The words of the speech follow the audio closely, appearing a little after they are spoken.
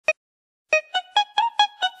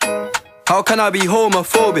How can I be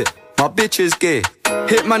homophobic? My bitch is gay.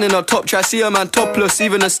 Hit man in a top try, see a man topless,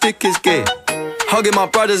 even a stick is gay. Hugging my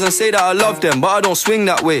brothers and say that I love them, but I don't swing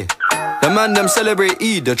that way. The man them celebrate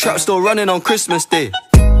Eid, the trap still running on Christmas Day.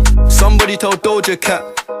 Somebody told Doja Cat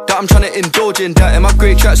that I'm trying to indulge in that. In my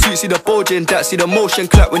great tracksuit, see the bulge in that. See the motion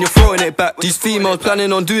clap when you're throwing it back. These females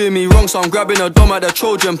planning on doing me wrong, so I'm grabbing a dom at the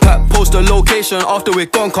Trojan pack. Post the location after we're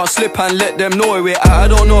gone, can't slip and let them know where we're at. I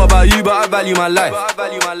don't know about you, but I value my life.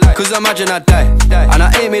 Cause imagine I die, and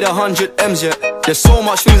I ain't made 100 M's yet. There's so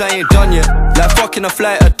much things I ain't done yet, like fucking a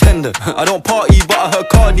flight attendant. I don't party, but I heard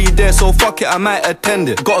Cardi there, so fuck it, I might attend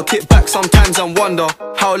it. Gotta kick back sometimes and wonder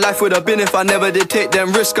how life would have been if I never did take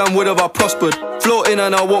them risks, and would have I prospered. Floating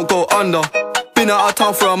and I won't go under. Been out of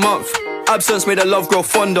town for a month, absence made the love grow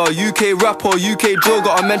fonder. UK rap or UK drill,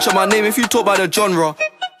 gotta mention my name if you talk about the genre.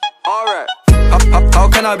 Alright. How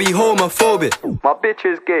can I be homophobic? My bitch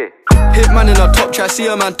is gay. Hit man in a top try, see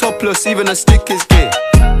a man topless, even a stick is gay.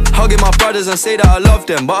 Hugging my brothers and say that I love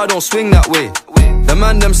them, but I don't swing that way. The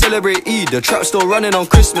man them celebrate Eid, the trap still running on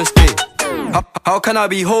Christmas Day. How can I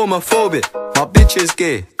be homophobic? My bitch is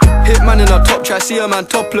gay. Hit man in a top try, see a man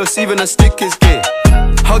topless, even a stick is gay.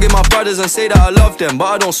 Hugging my brothers and say that I love them, but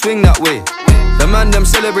I don't swing that way. The man them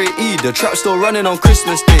celebrate Eid, the trap still running on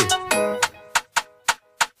Christmas Day.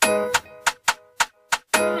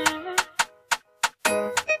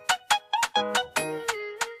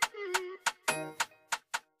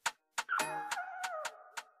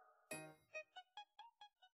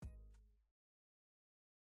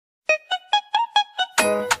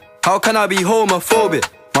 How can I be homophobic?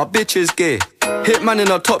 My bitch is gay. Hit man in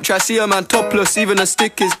a top try, see a man topless, even a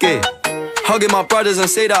stick is gay. Hugging my brothers and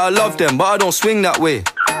say that I love them, but I don't swing that way.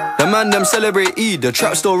 The man them celebrate Eid, the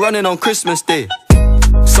trap still running on Christmas Day.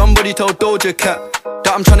 Somebody told Doja Cat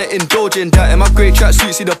that I'm trying to indulge in that. In my great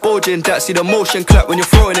tracksuit, see the bulge in that. See the motion clap when you're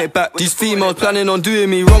throwing it back. These females planning on doing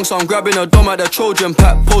me wrong, so I'm grabbing a dom at the Trojan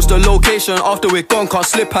pack. Post the location after we're gone, can't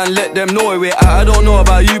slip and let them know where we're at. I don't know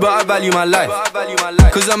about you, but I value my life.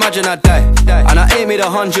 Cause imagine I die, and I ain't made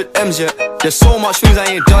 100 M's yet. There's so much things I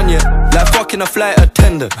ain't done yet, like fucking a flight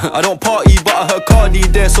attendant. I don't party, but I heard Cardi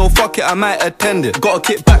there, so fuck it, I might attend it. Gotta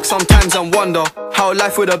kick back sometimes and wonder how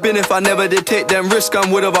life would have been if I never did take them risks,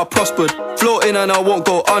 and would have I prospered. Floating and I won't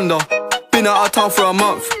go under. Been out of town for a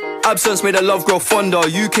month, absence made the love grow fonder.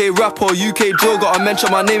 UK rap or UK drill, gotta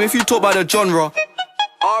mention my name if you talk about the genre.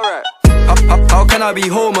 Alright. How can I be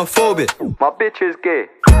homophobic? My bitch is gay.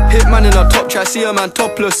 Hit man in a top try, see a man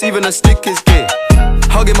topless, even a stick is gay.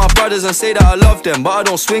 Hugging my brothers and say that I love them, but I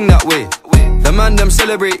don't swing that way. The man them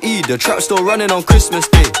celebrate Eid, the trap still running on Christmas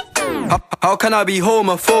Day. How can I be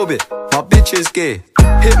homophobic? My bitch is gay.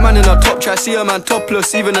 Hit man in a top try, see a man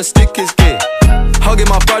topless, even a stick is gay. Hugging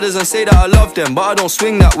my brothers and say that I love them, but I don't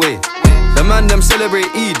swing that way. The man them celebrate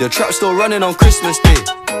Eid, the trap still running on Christmas Day.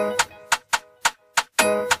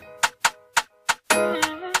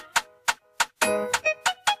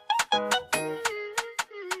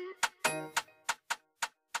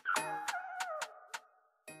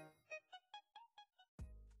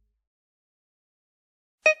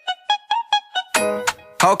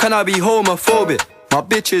 How can I be homophobic? My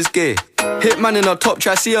bitch is gay. Hit man in a top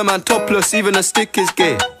try, see a man topless, even a stick is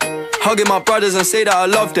gay. Hugging my brothers and say that I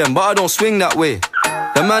love them, but I don't swing that way.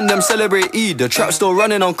 The man them celebrate Eid, the trap still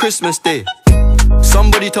running on Christmas Day.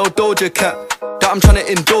 Somebody told Doja Cat that I'm trying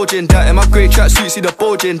to indulge in that. In my great tracksuit, see the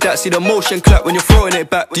bulge in that. See the motion clap when you're throwing it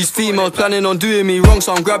back. These females planning on doing me wrong,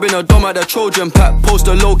 so I'm grabbing a dom at the Trojan pack. Post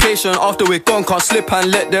the location after we're gone, can't slip and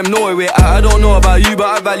let them know where we're at. I don't know about you, but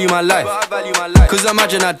I value my life. Cause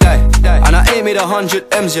imagine I die, and I ain't made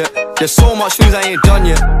 100 M's yet. There's so much things I ain't done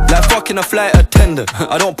yet, like fucking a flight attendant.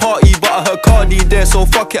 I don't party, but I heard Cardi there, so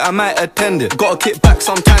fuck it, I might attend it. Gotta kick back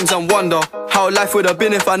sometimes and wonder how life would have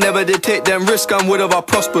been if I never did take them risks, and would have I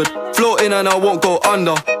prospered. Floating and I won't go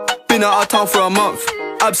under. Been out of town for a month,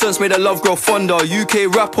 absence made the love grow fonder.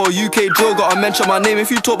 UK rap or UK drill, gotta mention my name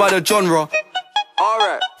if you talk about the genre.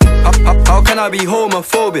 Alright. How can I be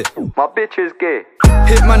homophobic? My bitch is gay.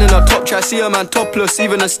 Hit man in a top try, see a man topless,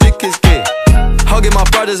 even a stick is gay. Hugging my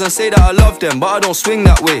brothers and say that I love them, but I don't swing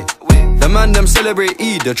that way. The man them celebrate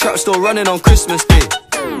Eid, the trap still running on Christmas Day.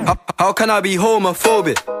 How can I be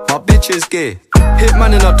homophobic? My bitch is gay. Hit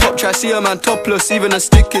man in a top try, see a man topless, even a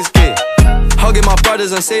stick is gay. Hugging my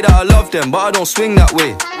brothers and say that I love them, but I don't swing that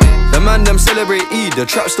way. The man them celebrate Eid, the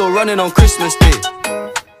trap still running on Christmas Day.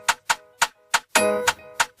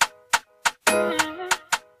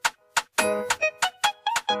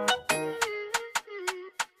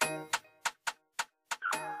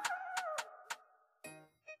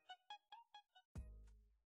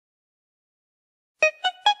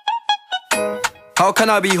 How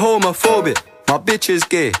can I be homophobic? My bitch is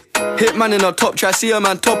gay. Hit man in a top try, see a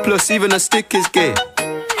man topless, even a stick is gay.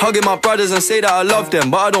 Hugging my brothers and say that I love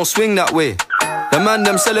them, but I don't swing that way. The man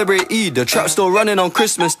them celebrate Eid, the trap still running on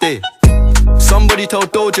Christmas Day. Somebody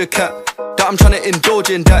told Doja Cat that I'm trying to indulge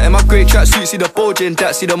in that. In my great tracksuit, see the bulge in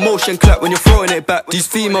that. See the motion clap when you're throwing it back. These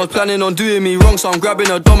females planning on doing me wrong, so I'm grabbing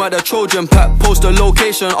a dom at the Trojan pack. Post a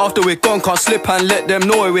location after we're gone, can't slip and let them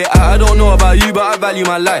know where we're at. I don't know about you, but I value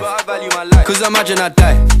my life. Cause imagine I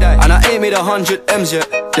die, and I ain't made 100 M's yet.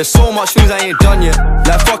 There's so much things I ain't done yet,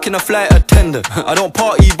 like fucking a flight attendant. I don't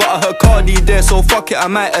party, but I heard Cardi there, so fuck it, I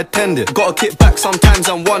might attend it. Gotta kick back sometimes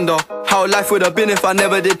and wonder how life would have been if I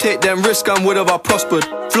never did take them risks and would have I prospered.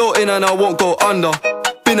 Floating and I won't go under.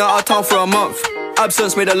 Been out of town for a month.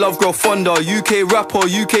 Absence made the love grow fonder. UK rap or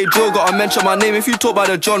UK drill, gotta mention my name if you talk about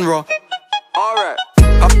the genre. Alright.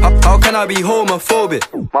 How can I be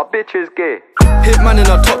homophobic? My bitch is gay. Hit man in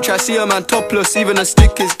a top try, see a man topless, even a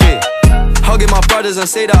stick is gay. Hugging my brothers and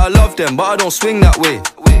say that I love them, but I don't swing that way.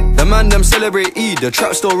 The man them celebrate Eid, the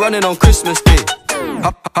trap still running on Christmas Day.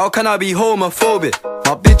 How can I be homophobic?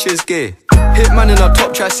 My bitch is gay. Hit man in a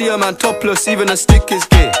top try, see a man topless, even a stick is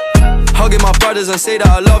gay. Hugging my brothers and say that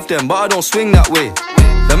I love them, but I don't swing that way.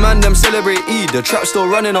 The man them celebrate Eid, the trap still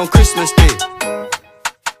running on Christmas Day.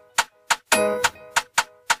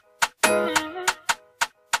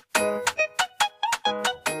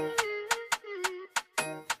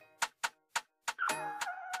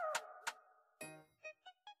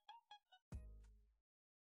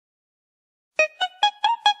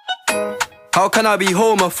 How can I be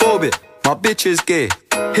homophobic? My bitch is gay.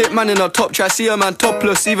 Hit man in a top try, see a man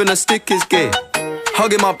topless, even a stick is gay.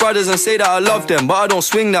 Hugging my brothers and say that I love them, but I don't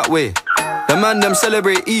swing that way. The man them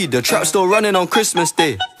celebrate Eid, the trap still running on Christmas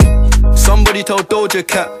Day. Somebody told Doja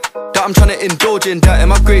Cat that I'm trying to indulge in that. In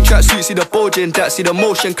my great tracksuit, see the bulge in that. See the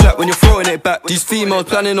motion clap when you're throwing it back. These females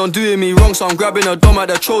planning on doing me wrong, so I'm grabbing a dom at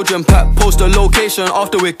the Trojan pack. Post a location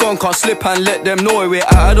after we're gone, can't slip and let them know where we're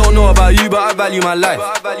at. I don't know about you, but I value my life.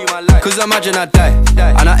 Cause imagine I die,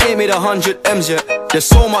 and I ain't made 100 M's yet. There's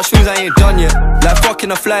so much things I ain't done yet, like fucking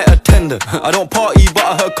a flight attendant. I don't party, but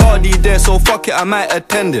I heard Cardi there, so fuck it, I might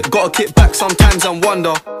attend it. Gotta kick back sometimes and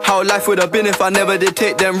wonder how life would have been if I never did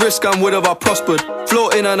take them risks and would have I prospered.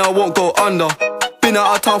 Floating and I won't go under. Been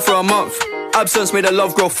out of town for a month. Absence made the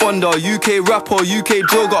love grow fonder. UK rap or UK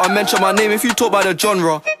drill, gotta mention my name if you talk about the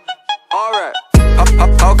genre. Alright.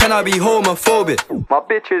 How can I be homophobic? My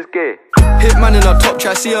bitch is gay. Hit man in a top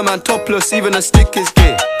try, see a man topless, even a stick is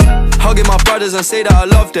gay. Hugging my brothers and say that I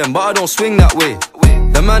love them, but I don't swing that way.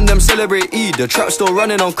 The man them celebrate Eid, the trap still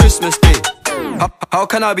running on Christmas Day. How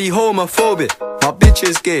can I be homophobic? My bitch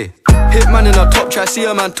is gay. Hit man in a top try, see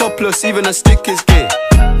a man topless, even a stick is gay.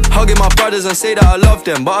 Hugging my brothers and say that I love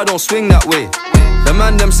them, but I don't swing that way. The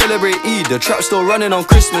man them celebrate Eid, the trap still running on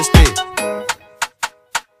Christmas Day.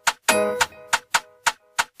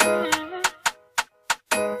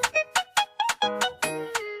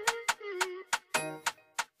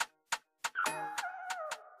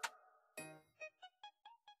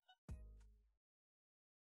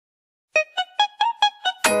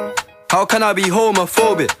 How can I be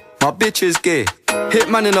homophobic? My bitch is gay. Hit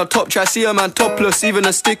man in a top try, see a man topless, even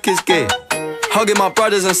a stick is gay. Hugging my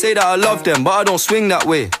brothers and say that I love them, but I don't swing that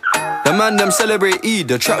way. The man them celebrate Eid,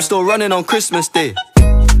 the trap still running on Christmas Day.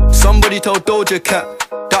 Somebody told Doja Cat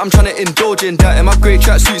that I'm trying to indulge in that. In my great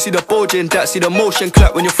tracksuit, see the bulge in that. See the motion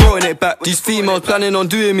clap when you're throwing it back. These females planning on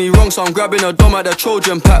doing me wrong, so I'm grabbing a dom at the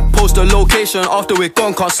Trojan pack. Post a location after we're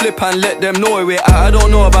gone, can't slip and let them know where we're at. I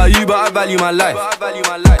don't know about you, but I value my life.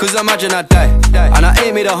 Cause imagine I die, and I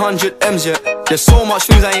ain't made 100 M's yet. There's so much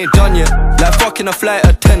things I ain't done yet, like fucking a flight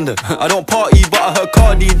attendant. I don't party, but I heard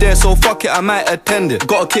Cardi there, so fuck it, I might attend it.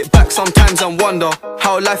 Gotta kick back sometimes and wonder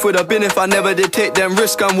how life would have been if I never did take them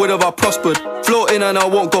risks and would have I prospered. Floating and I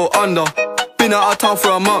won't go under. Been out of town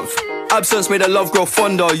for a month. Absence made the love grow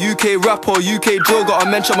fonder. UK rap or UK drill, gotta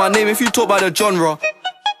mention my name if you talk about the genre.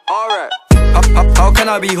 Alright. How can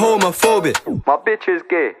I be homophobic? My bitch is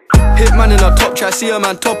gay. Hit man in a top try, see a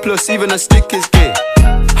man topless, even a stick is gay.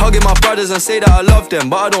 Hugging my brothers and say that I love them,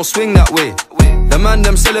 but I don't swing that way. The man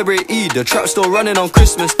them celebrate Eid, the trap still running on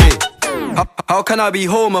Christmas Day. How can I be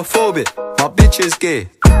homophobic? My bitch is gay.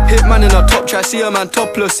 Hit man in a top try, see a man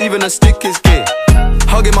topless, even a stick is gay.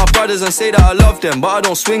 Hugging my brothers and say that I love them, but I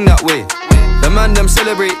don't swing that way. The man them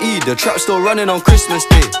celebrate Eid, the trap still running on Christmas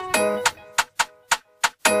Day.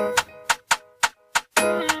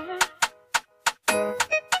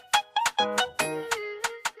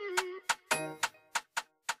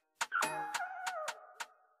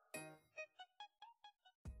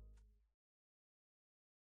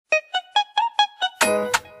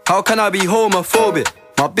 How can I be homophobic?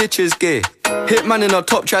 My bitch is gay. Hit man in a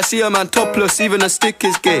top try, see a man topless, even a stick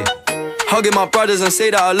is gay. Hugging my brothers and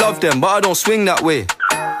say that I love them, but I don't swing that way.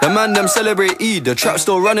 The man them celebrate Eid, the trap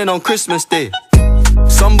still running on Christmas Day.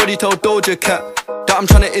 Somebody told Doja Cat that I'm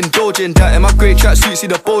trying to indulge in that. In my great tracksuit, see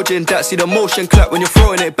the bulge in that. See the motion clap when you're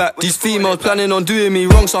throwing it back. These females planning on doing me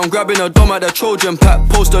wrong, so I'm grabbing a dom at the Trojan pack.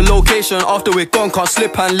 Post the location after we're gone, can't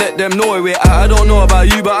slip and let them know where we're at. I don't know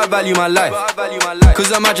about you, but I value my life.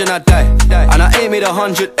 Cause imagine I die, and I ain't made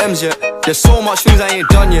 100 M's yet. There's so much things I ain't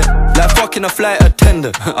done yet, like fucking a flight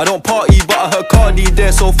attendant. I don't party, but I heard Cardi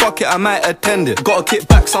there, so fuck it, I might attend it. Gotta kick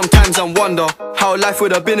back sometimes and wonder how life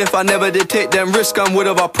would have been if I never did take them risks and would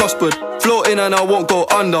have I prospered. Floating and I won't go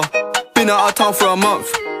under. Been out of town for a month.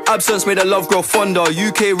 Absence made the love grow fonder.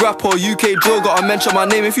 UK rap or UK drill, gotta mention my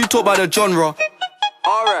name if you talk about the genre.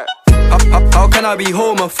 Alright. How can I be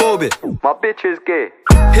homophobic? My bitch is gay.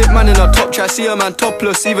 Hit man in a top try, see a man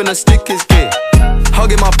topless, even a stick is gay.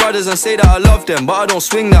 Hugging my brothers and say that I love them, but I don't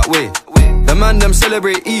swing that way. The man them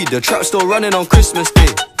celebrate Eid, the trap still running on Christmas Day.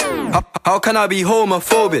 How can I be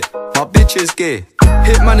homophobic? My bitch is gay.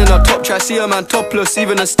 Hit man in a top try, see a man topless,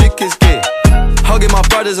 even a stick is gay. Hugging my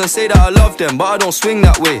brothers and say that I love them, but I don't swing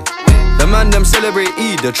that way. The man them celebrate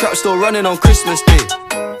Eid, the trap still running on Christmas Day.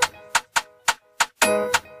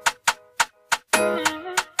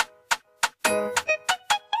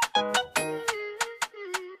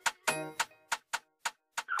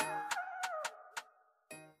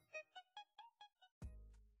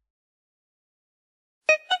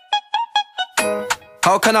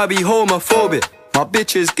 How can I be homophobic? My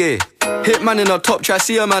bitch is gay. Hit man in a top try,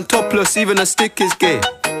 see a man topless, even a stick is gay.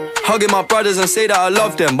 Hugging my brothers and say that I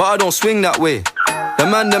love them, but I don't swing that way. The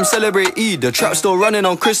man them celebrate Eid, the trap still running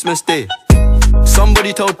on Christmas Day.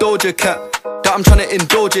 Somebody told Doja Cat that I'm trying to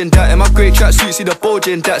indulge in that. In my great tracksuit, see the bulge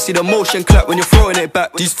in that. See the motion clap when you're throwing it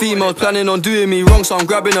back. These females planning on doing me wrong, so I'm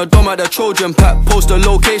grabbing a dom at the Trojan pack. Post the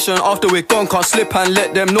location after we're gone, can't slip and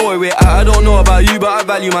let them know where we're at. I don't know about you, but I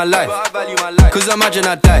value my life. Cause imagine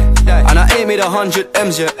I die, and I ain't made 100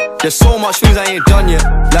 M's yet. There's so much things I ain't done yet,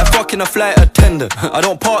 like fucking a flight attendant. I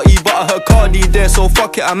don't party, but I heard Cardi there, so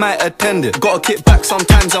fuck it, I might attend it. Gotta kick back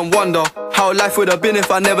sometimes and wonder how life would have been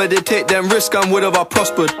if I never did take them risks and would have I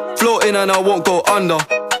prospered. Floating and I won't go under.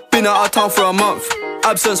 Been out of town for a month.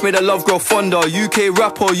 Absence made the love grow fonder. UK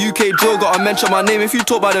rap or UK drill, gotta mention my name if you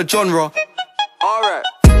talk about the genre. Alright.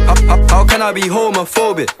 How can I be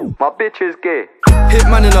homophobic? My bitch is gay. Hit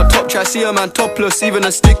man in a top try, see a man topless, even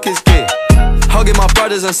a stick is gay. Hugging my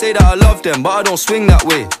brothers and say that I love them, but I don't swing that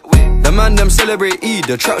way. The man them celebrate Eid,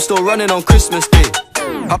 the trap still running on Christmas Day.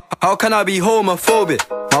 How can I be homophobic?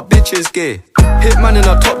 My bitch is gay. Hit man in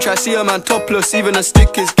a top try, see a man topless, even a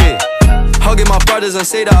stick is gay. Hugging my brothers and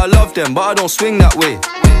say that I love them, but I don't swing that way.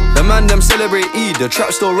 The man them celebrate Eid, the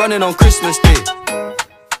trap still running on Christmas Day.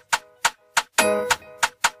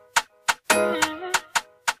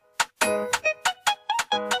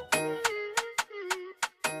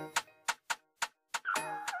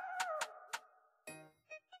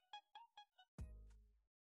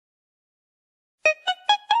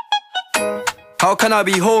 How can I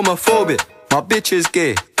be homophobic? My bitch is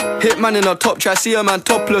gay. Hit man in a top try, see a man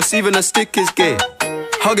topless, even a stick is gay.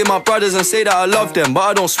 Hugging my brothers and say that I love them, but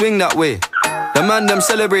I don't swing that way. The man them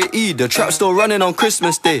celebrate Eid, the trap still running on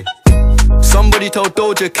Christmas Day. Somebody told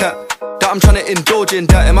Doja Cat that I'm trying to indulge in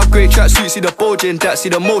that. In my great tracksuit, see the bulge in that. See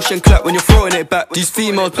the motion clap when you're throwing it back. These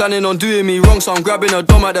females planning on doing me wrong, so I'm grabbing a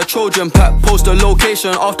dom at the Trojan pack. Post the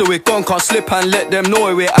location after we're gone, can't slip and let them know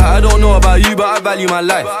where we're at. I don't know about you, but I value my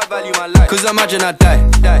life. Cause imagine I die,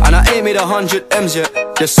 and I ain't made 100 M's yet.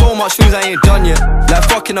 There's so much things I ain't done yet, like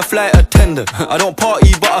fucking a flight attendant. I don't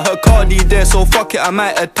party, but I heard Cardi there, so fuck it, I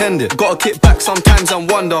might attend it. Gotta kick back sometimes and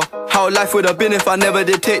wonder how life would have been if I never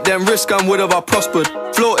did take them risks and would have I prospered.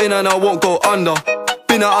 Floating and I won't go under.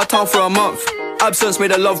 Been out of town for a month. Absence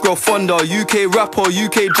made the love grow fonder. UK rap or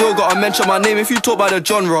UK drill, gotta mention my name if you talk about the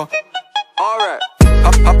genre. Alright.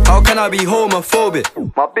 How can I be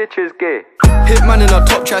homophobic? My bitch is gay. Hit man in a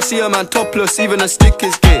top try, see a man topless, even a stick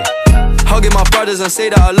is gay. Hugging my brothers and say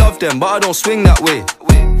that I love them, but I don't swing that way.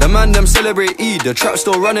 The man them celebrate Eid, the trap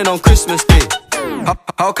still running on Christmas Day.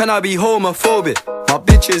 How can I be homophobic? My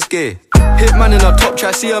bitch is gay. Hit man in a top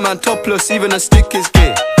try, see a man topless, even a stick is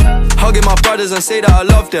gay. Hugging my brothers and say that I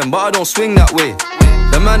love them, but I don't swing that way.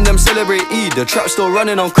 The man them celebrate Eid, the trap still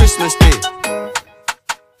running on Christmas Day.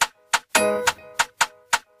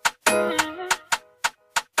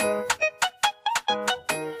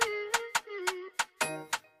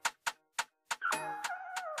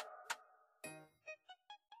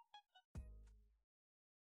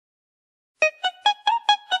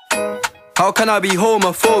 How can I be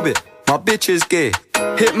homophobic? My bitch is gay.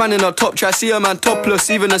 Hit man in a top try, see a man topless,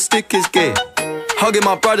 even a stick is gay. Hugging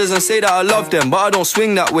my brothers and say that I love them, but I don't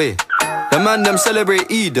swing that way. The man them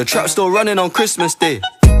celebrate Eid, the trap still running on Christmas Day.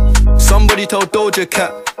 Somebody told Doja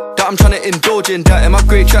Cat that I'm trying to indulge in that. In my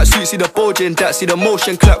grey tracksuit, see the bulge in that. See the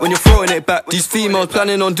motion clap when you're throwing it back. These females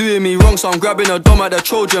planning on doing me wrong, so I'm grabbing a dom at the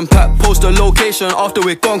Trojan pack. Post the location after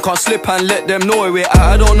we're gone, can't slip and let them know where we're at.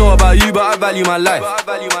 I don't know about you, but I value my life.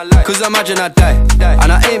 Cause imagine I die,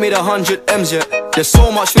 and I ain't made 100 M's yet. There's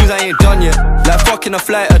so much things I ain't done yet, like fucking a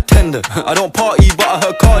flight attendant. I don't party, but I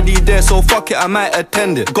heard Cardi there, so fuck it, I might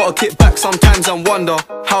attend it. Gotta kick back sometimes and wonder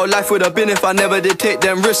how life would have been if I never did take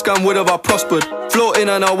them risks, and would have I prospered. Floating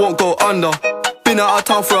and I won't go under. Been out of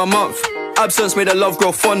town for a month, absence made the love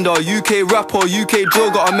grow fonder. UK rap or UK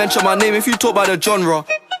drill, gotta mention my name if you talk about the genre.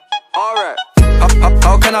 Alright,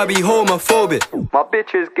 how can I be homophobic? My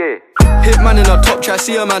bitch is gay. Hit man in a top try,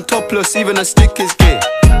 see a man topless, even a stick is gay.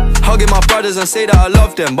 Hugging my brothers and say that I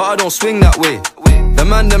love them, but I don't swing that way. The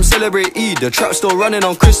man them celebrate Eid, the trap still running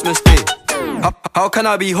on Christmas Day. How can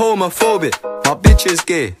I be homophobic? My bitch is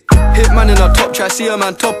gay. Hit man in a top try, see a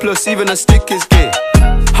man topless, even a stick is gay.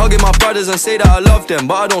 Hugging my brothers and say that I love them,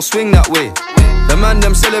 but I don't swing that way. The man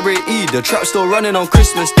them celebrate Eid, the trap still running on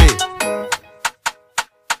Christmas Day.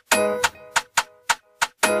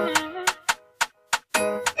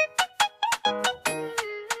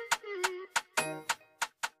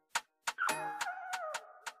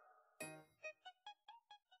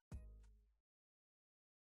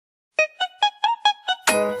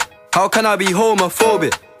 How can I be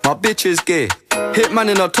homophobic? My bitch is gay. Hit man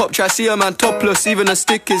in a top try, see a man topless, even a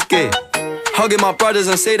stick is gay. Hugging my brothers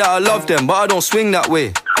and say that I love them, but I don't swing that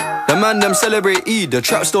way. The man them celebrate Eid, the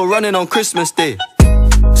trap still running on Christmas Day.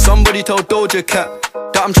 Somebody told Doja Cat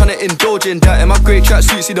that I'm trying to indulge in that. In my grey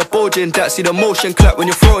tracksuit, see the bulge in that. See the motion clap when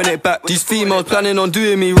you're throwing it back. These females planning on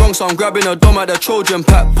doing me wrong, so I'm grabbing a dom at the Trojan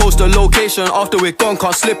pack. Post the location after we're gone,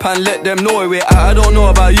 can't slip and let them know where we're at. I don't know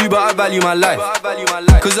about you, but I value my life.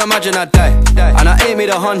 Cause imagine I die, and I ain't made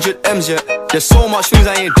 100 M's yet. There's so much things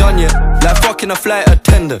I ain't done yet, like fucking a flight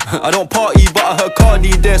attendant. I don't party, but I heard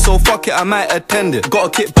Cardi there, so fuck it, I might attend it. Gotta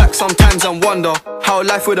kick back sometimes and wonder how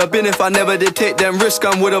life would have been if I never did take them risks,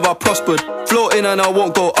 and would have I prospered. Floating and I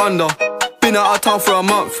won't go under. Been out of town for a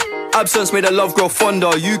month, absence made the love grow fonder.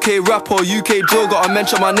 UK rap or UK drill, gotta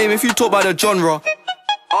mention my name if you talk about the genre.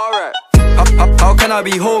 Alright, how can I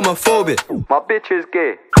be homophobic? My bitch is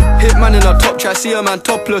gay. Hit man in a top try, see a man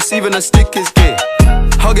topless, even a stick is gay.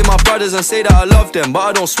 Hugging my brothers and say that I love them, but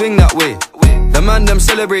I don't swing that way. The man them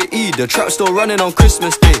celebrate Eid, the trap still running on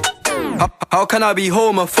Christmas Day. How can I be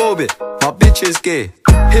homophobic? My bitch is gay.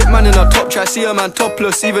 Hit man in a top try, see a man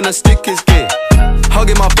topless, even a stick is gay.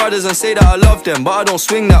 Hugging my brothers and say that I love them, but I don't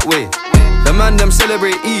swing that way. The man them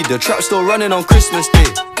celebrate Eid, the trap still running on Christmas Day.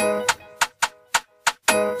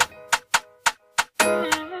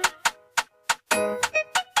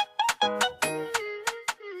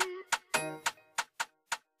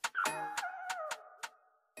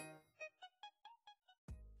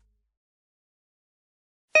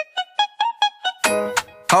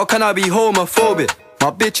 How can I be homophobic? My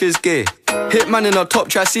bitch is gay. Hit man in a top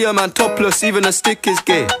try, see a man topless, even a stick is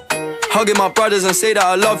gay. Hugging my brothers and say that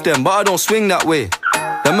I love them, but I don't swing that way.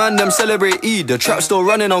 The man them celebrate Eid, the trap still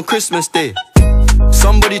running on Christmas Day.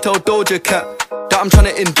 Somebody told Doja Cat that I'm trying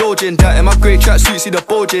to indulge in that. In my grey tracksuit, see the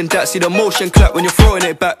bulge in that. See the motion clap when you're throwing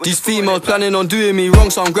it back. These females planning on doing me wrong,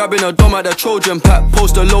 so I'm grabbing a dom at the Trojan pack.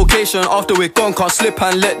 Post the location after we're gone, can't slip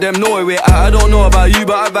and let them know where we're at. I don't know about you,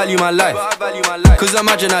 but I value my life. Cause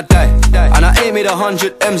imagine I die, and I ain't made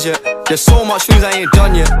 100 M's yet. There's so much things I ain't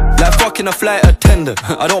done yet, like fucking a flight attendant.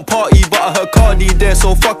 I don't party, but I heard Cardi there,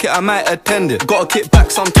 so fuck it, I might attend it. Gotta kick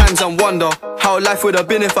back sometimes and wonder how life would have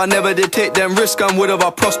been if I never did take them risks, and would have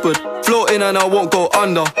I prospered. Floating and I won't go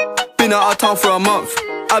under. Been out of town for a month,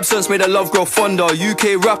 absence made the love grow fonder.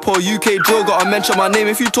 UK rap or UK drill, gotta mention my name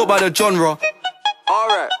if you talk about the genre.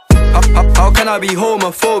 Alright, how can I be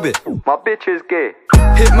homophobic? My bitch is gay.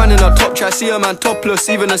 Hit man in a top try, see a man topless,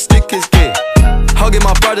 even a stick is gay. Hugging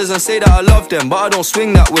my brothers and say that I love them, but I don't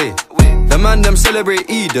swing that way. The man them celebrate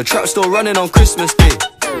Eid, the trap still running on Christmas Day.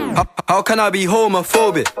 How can I be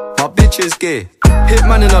homophobic? My bitch is gay. Hit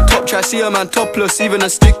man in a top try, see a man topless, even a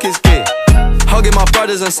stick is gay. Hugging my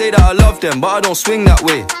brothers and say that I love them, but I don't swing that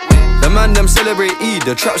way. The man them celebrate Eid,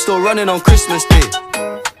 the trap still running on Christmas Day.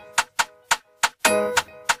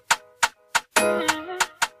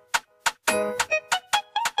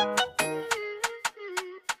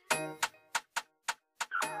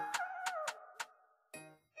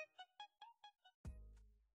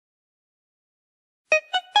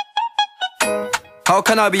 How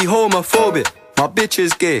can I be homophobic? My bitch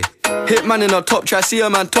is gay. Hit man in a top try, see a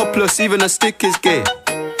man topless, even a stick is gay.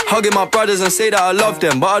 Hugging my brothers and say that I love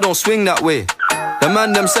them, but I don't swing that way. The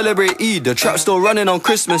man them celebrate Eid, the trap still running on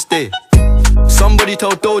Christmas Day. Somebody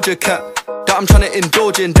told Doja Cat that I'm trying to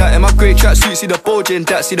indulge in that. In my grey tracksuit, see the bulge in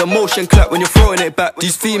that. See the motion clap when you're throwing it back.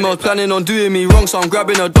 These females planning on doing me wrong, so I'm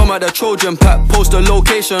grabbing a dom at the Trojan pack. Post the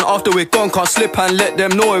location after we're gone, can't slip and let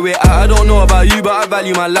them know where we're at. I don't know about you, but I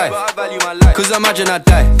value my life. Cause imagine I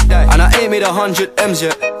die, and I ain't made 100 M's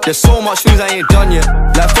yet. There's so much things I ain't done yet,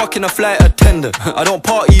 like fucking a flight attendant. I don't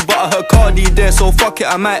party, but I heard Cardi there, so fuck it,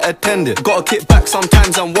 I might attend it. Gotta kick back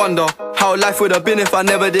sometimes and wonder how life would have been if I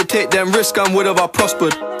never did take them risks, and would have I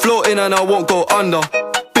prospered. Floating and I won't go under.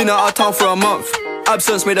 Been out of town for a month,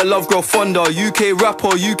 absence made the love grow fonder. UK rap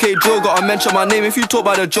or UK drill, gotta mention my name if you talk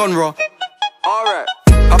about the genre. Alright,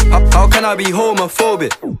 how can I be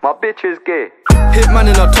homophobic? My bitch is gay. Hit man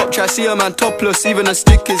in a top try, see a man topless, even a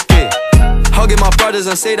stick is gay. Hugging my brothers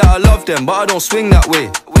and say that I love them, but I don't swing that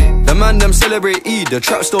way. The man them celebrate Eid, the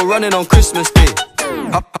trap still running on Christmas Day.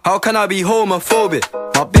 How can I be homophobic?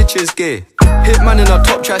 My bitch is gay. Hit man in a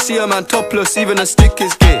top try, see a man topless, even a stick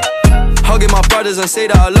is gay. Hugging my brothers and say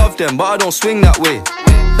that I love them, but I don't swing that way.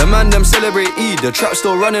 The man them celebrate Eid, the trap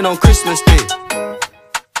still running on Christmas Day.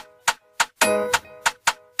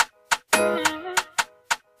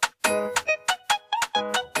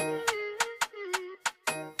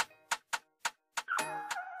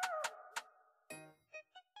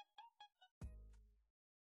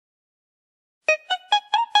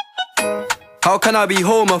 How can I be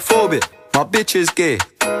homophobic? My bitch is gay.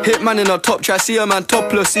 Hit man in a top try, see a man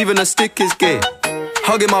topless, even a stick is gay.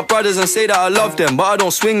 Hugging my brothers and say that I love them, but I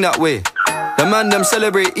don't swing that way. The man them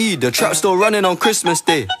celebrate Eid, the trap still running on Christmas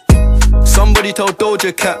Day. Somebody told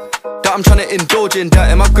Doja Cat that I'm trying to indulge in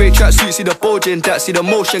that. In my grey tracksuit, see the bulge in that. See the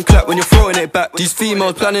motion clap when you're throwing it back. These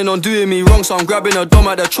females planning on doing me wrong, so I'm grabbing a dom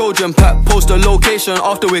at the Trojan pack. Post the location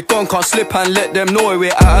after we're gone, can't slip and let them know where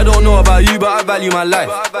we're at. I don't know about you, but I value my life.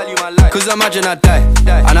 Cause imagine I die,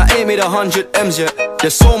 and I ain't made 100 M's yet.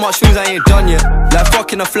 There's so much things I ain't done yet, like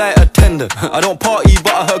fucking a flight attendant. I don't party,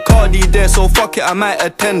 but I heard Cardi there, so fuck it, I might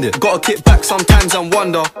attend it. Gotta kick back sometimes and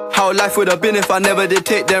wonder how life would have been if I never did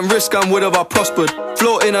take them risks, and would have I prospered.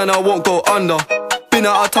 Floating and I won't go under. Been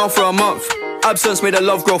out of town for a month, absence made the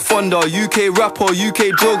love grow fonder. UK rap or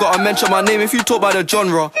UK drill, gotta mention my name if you talk about the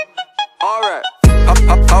genre. Alright,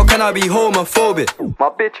 how can I be homophobic? My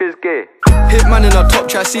bitch is gay. Hit man in a top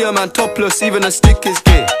try, see a man topless, even a stick is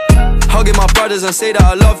gay. Hugging my brothers and say that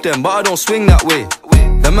I love them, but I don't swing that way.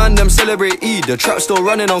 The man them celebrate Eid, the trap still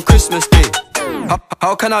running on Christmas Day.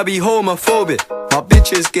 How can I be homophobic? My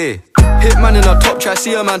bitch is gay. Hit man in a top try,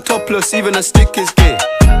 see a man topless, even a stick is gay.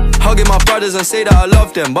 Hugging my brothers and say that I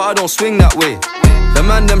love them, but I don't swing that way. The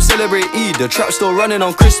man them celebrate Eid, the trap still running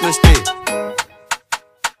on Christmas Day.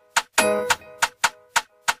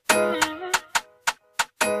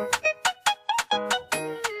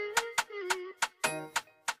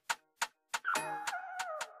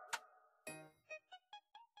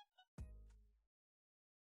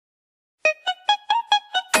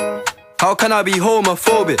 How can I be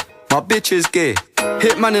homophobic? My bitch is gay.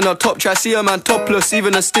 Hit man in a top try, see a man topless,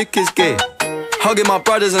 even a stick is gay. Hugging my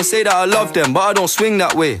brothers and say that I love them, but I don't swing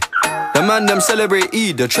that way. The man them celebrate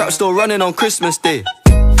Eid, the trap still running on Christmas Day.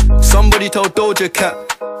 Somebody told Doja Cat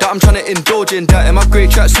that I'm trying to indulge in that. In my grey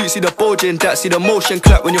tracksuit, see the bulge in that. See the motion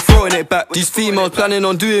clap when you're throwing it back. These females planning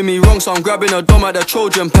on doing me wrong, so I'm grabbing a dom at the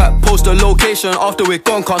Trojan pack. Post the location after we're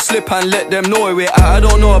gone, can't slip and let them know where we're at. I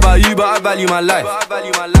don't know about you, but I value my life.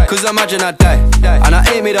 Cause imagine I die, and I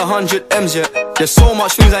ain't made 100 M's yet. There's so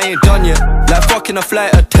much things I ain't done yet, like fucking a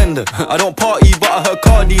flight attendant. I don't party, but I heard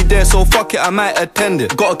Cardi there, so fuck it, I might attend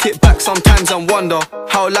it. Gotta kick back sometimes and wonder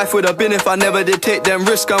how life would have been if I never did take them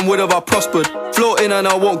risks, and would have I prospered. Floating and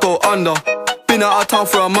I won't go under. Been out of town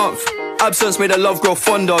for a month, absence made the love grow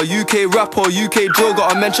fonder. UK rap or UK drill,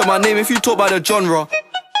 gotta mention my name if you talk about the genre.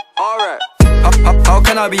 Alright, how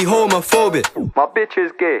can I be homophobic? My bitch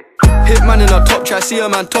is gay. Hit man in a top try, see a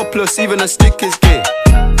man topless, even a stick is gay.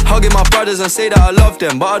 Hugging my brothers and say that I love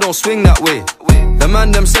them, but I don't swing that way. The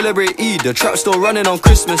man them celebrate Eid, the trap still running on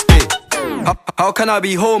Christmas Day. How can I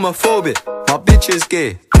be homophobic? My bitch is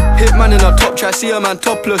gay. Hit man in a top try, see a man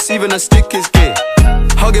topless, even a stick is gay.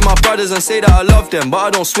 Hugging my brothers and say that I love them, but I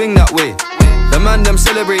don't swing that way. The man them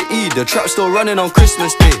celebrate Eid, the trap still running on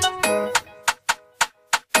Christmas Day.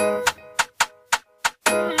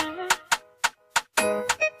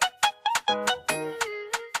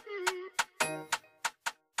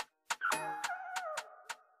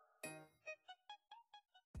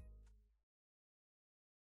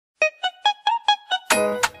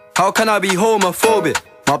 How can I be homophobic?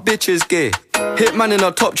 My bitch is gay. Hit man in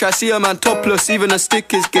a top try, see a man topless, even a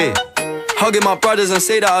stick is gay. Hugging my brothers and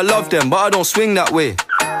say that I love them, but I don't swing that way.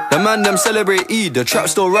 The man them celebrate Eid, the trap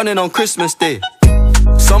still running on Christmas Day.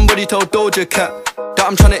 Somebody told Doja Cat that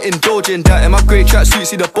I'm trying to indulge in that. In my great tracksuit,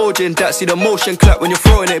 see the bulge in that. See the motion clap when you're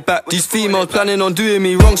throwing it back. These females planning on doing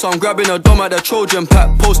me wrong, so I'm grabbing a dom at the Trojan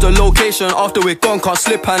pack. Post a location after we're gone, can't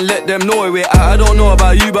slip and let them know where we're at. I don't know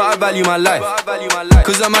about you, but I value my life.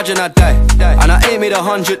 Cause imagine I die, and I ain't made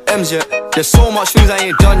 100 M's yet. There's so much things I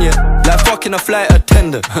ain't done yet, like fucking a flight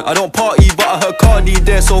attendant. I don't party, but I heard Cardi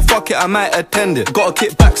there, so fuck it, I might attend it. Gotta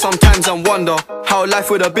kick back sometimes and wonder how life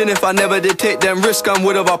would have been if I never did take them risks, and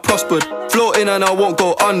would have I prospered. Floating and I won't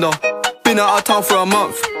go under. Been out of town for a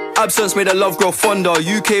month, absence made the love grow fonder.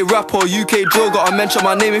 UK rap or UK drill, gotta mention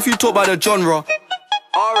my name if you talk about the genre.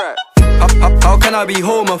 Alright. How can I be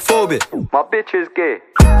homophobic? My bitch is gay.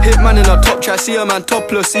 Hit man in a top try, see a man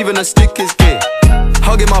topless, even a stick is gay.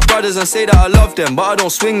 Hugging my brothers and say that I love them, but I don't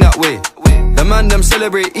swing that way. The man them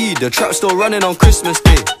celebrate Eid, the trap still running on Christmas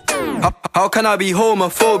Day. How can I be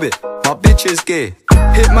homophobic? My bitch is gay.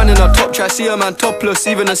 Hit man in a top try, see a man topless,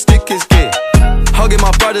 even a stick is gay. Hugging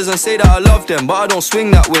my brothers and say that I love them, but I don't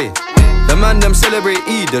swing that way. The man them celebrate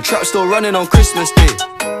Eid, the trap still running on Christmas Day.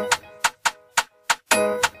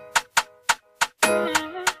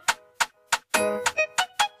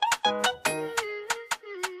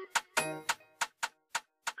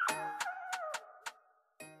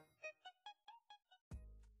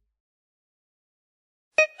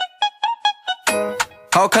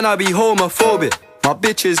 How can I be homophobic? My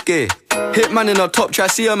bitch is gay. Hit man in a top try,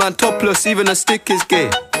 see a man topless, even a stick is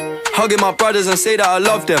gay. Hugging my brothers and say that I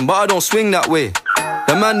love them, but I don't swing that way.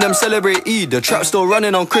 The man them celebrate Eid, the trap still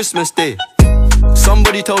running on Christmas Day.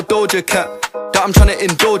 Somebody told Doja Cat that I'm trying to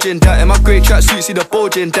indulge in that. In my great tracksuit, see the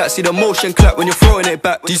bulge in that. See the motion clap when you're throwing it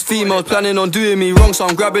back. These females planning on doing me wrong, so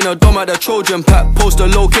I'm grabbing a dom at the Trojan pack. Post a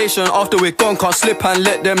location after we're gone, can't slip and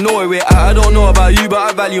let them know where we're at. I don't know about you, but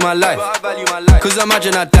I value my life. Cause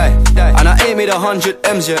imagine I die, and I ain't made 100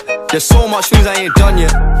 M's yet. There's so much things I ain't done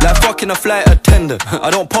yet, like fucking a flight attendant. I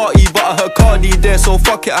don't party, but I heard Cardi there, so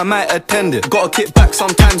fuck it, I might attend it. Gotta kick back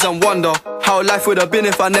sometimes and wonder how life would have been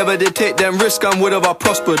if I never did take them risks, and would have I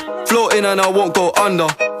prospered. Floating and I won't go under.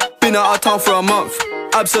 Been out of town for a month,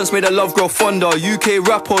 absence made the love grow fonder. UK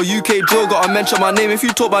rap or UK drill, gotta mention my name if you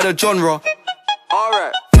talk about the genre.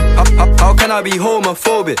 Alright. How can I be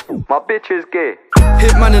homophobic? My bitch is gay.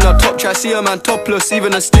 Hit man in a top try, see a man topless,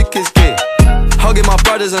 even a stick is gay. Hugging my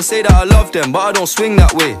brothers and say that I love them, but I don't swing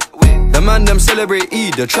that way. The man them celebrate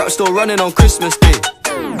Eid, the trap still running on Christmas Day.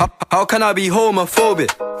 How can I be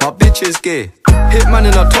homophobic? My bitch is gay. Hit man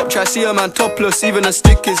in a top try, see a man topless, even a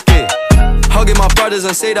stick is gay. Hugging my brothers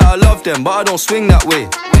and say that I love them, but I don't swing that way.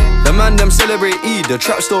 The man them celebrate Eid, the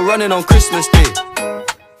trap still running on Christmas Day.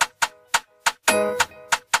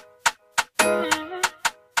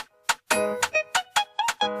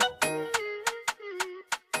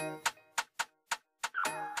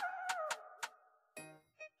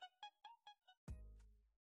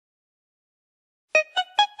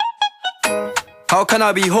 How can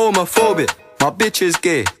I be homophobic? My bitch is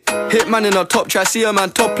gay. Hit man in a top try, see a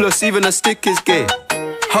man topless, even a stick is gay.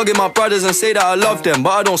 Hugging my brothers and say that I love them, but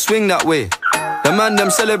I don't swing that way. The man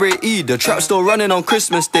them celebrate Eid, the trap still running on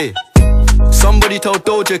Christmas Day. Somebody told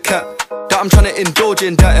Doja Cat that I'm trying to indulge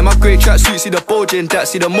in that. In my great tracksuit, see the bulge in that.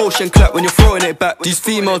 See the motion clap when you're throwing it back. These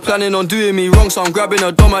females planning on doing me wrong, so I'm grabbing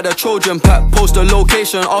a dom at the Trojan pack. Post a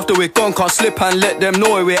location after we're gone, can't slip and let them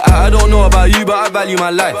know where we're at. I don't know about you, but I value my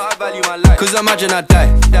life. Cause imagine I die,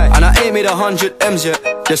 and I ain't made 100 M's yet.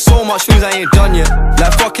 There's so much things I ain't done yet,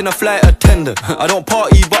 like fucking a flight attendant. I don't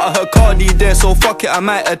party, but I heard Cardi there, so fuck it, I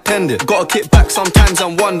might attend it. Gotta kick back sometimes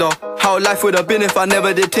and wonder how life would have been if I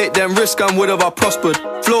never did take them risks, and would have I prospered.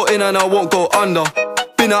 Floating and I won't go under.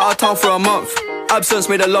 Been out of town for a month, absence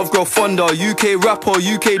made the love grow fonder. UK rap or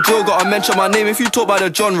UK drill, gotta mention my name if you talk about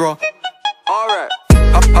the genre. Alright.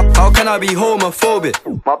 How can I be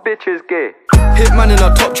homophobic? My bitch is gay. Hit man in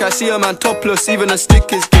a top try, see a man topless, even a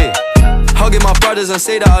stick is gay. Hugging my brothers and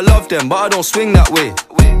say that I love them, but I don't swing that way.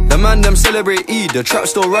 The man them celebrate Eid, the trap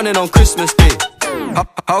still running on Christmas Day.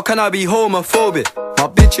 How can I be homophobic? My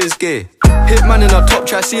bitch is gay. Hit man in a top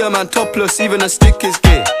try, see a man topless, even a stick is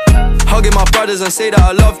gay. Hugging my brothers and say that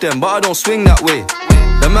I love them, but I don't swing that way.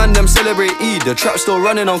 The man them celebrate Eid, the trap still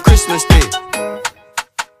running on Christmas Day.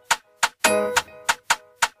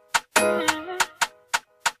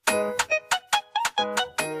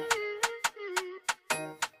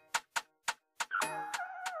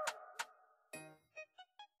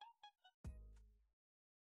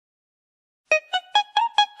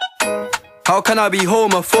 How can I be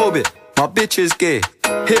homophobic? My bitch is gay.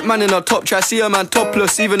 Hit man in a top try, see a man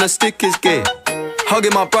topless, even a stick is gay.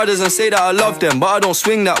 Hugging my brothers and say that I love them, but I don't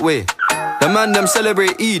swing that way. The man them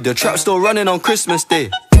celebrate Eid, the trap still running on Christmas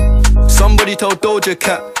Day. Somebody told Doja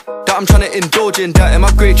Cat that I'm trying to indulge in that. In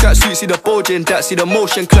my great tracksuit, see the bulge in that. See the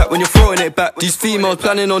motion clap when you're throwing it back. These females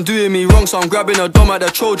planning on doing me wrong, so I'm grabbing a dom at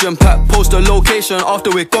the Trojan pack. Post a location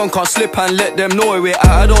after we're gone, can't slip and let them know where we're at.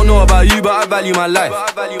 I don't know about you, but I value my life.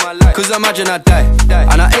 Cause imagine I die,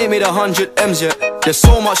 and I ain't made 100 M's yet. There's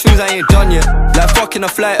so much things I ain't done yet, like fucking a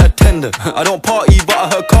flight attendant. I don't party, but I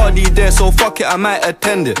heard Cardi there, so fuck it, I might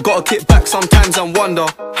attend it. Gotta kick back sometimes and wonder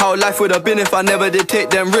how life would have been if I never did take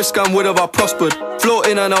them risks, and would have I prospered.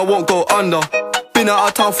 Floating and I won't go under. Been out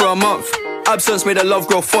of town for a month, absence made the love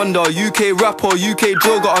grow fonder. UK rapper, UK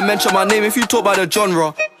drill, gotta mention my name if you talk about the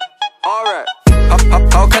genre. Alright,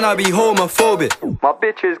 how can I be homophobic? My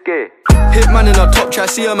bitch is gay. Hit man in a top try,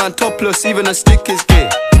 see a man topless, even a stick is gay.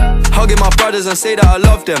 Hugging my brothers and say that I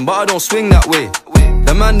love them, but I don't swing that way.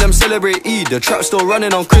 The man them celebrate Eid, the trap still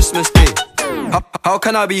running on Christmas Day. How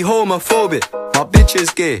can I be homophobic? My bitch is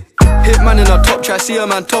gay. Hit man in a top try, see a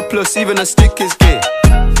man topless, even a stick is gay.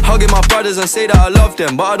 Hugging my brothers and say that I love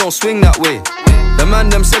them, but I don't swing that way. The man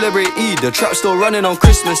them celebrate Eid, the trap still running on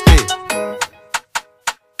Christmas Day.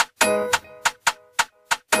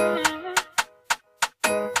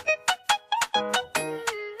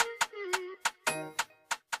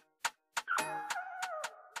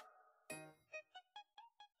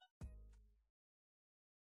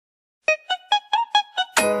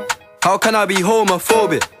 How can I be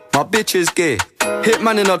homophobic? My bitch is gay. Hit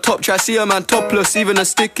man in a top try, see a man topless, even a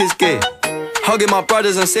stick is gay. Hugging my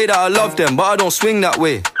brothers and say that I love them, but I don't swing that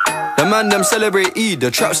way. The man them celebrate Eid,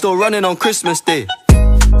 the trap still running on Christmas Day.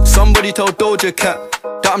 Somebody told Doja Cat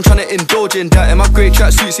that I'm trying to indulge in that. In my great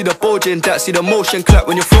tracksuit, see the bulge in that. See the motion clap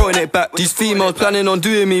when you're throwing it back. These females planning on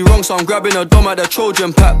doing me wrong, so I'm grabbing a dom at the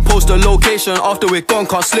Trojan pack. Post a location after we're gone,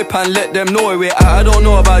 can't slip and let them know where we're at. I don't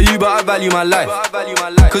know about you, but I value my life.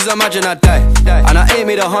 Cause imagine I die, and I ain't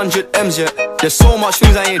made 100 M's yet. There's so much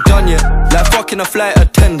things I ain't done yet, like fucking a flight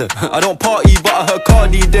attendant. I don't party, but I heard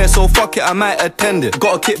Cardi there, so fuck it, I might attend it.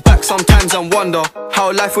 Gotta kick back sometimes and wonder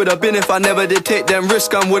how life would have been if I never did take them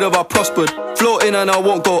risks, and would have I prospered. Floating and I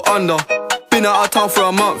won't go under. Been out of town for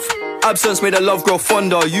a month, absence made the love grow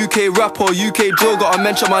fonder. UK rapper, UK drill, gotta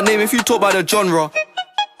mention my name if you talk about the genre.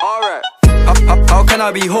 Alright, how can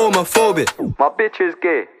I be homophobic? My bitch is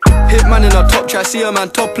gay. Hit man in a top try, see a man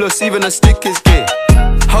topless, even a stick is gay.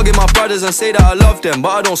 Hugging my brothers and say that I love them, but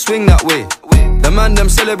I don't swing that way. The man them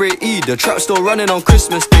celebrate Eid, the trap still running on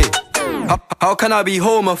Christmas Day. How can I be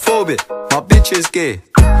homophobic? My bitch is gay.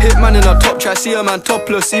 Hit man in a top try, see a man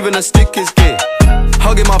topless, even a stick is gay.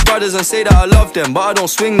 Hugging my brothers and say that I love them, but I don't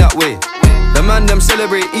swing that way. The man them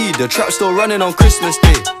celebrate Eid, the trap still running on Christmas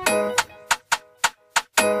Day.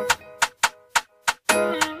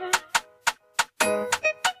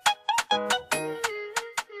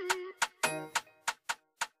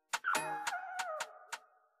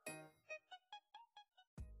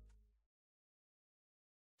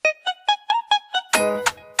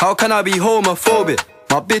 How can I be homophobic?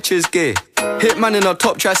 My bitch is gay. Hit man in a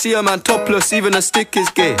top try, see a man topless, even a stick is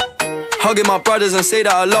gay. Hugging my brothers and say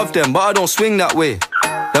that I love them, but I don't swing that way.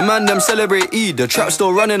 The man them celebrate Eid, the trap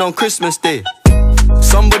still running on Christmas Day.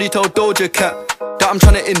 Somebody told Doja Cat that I'm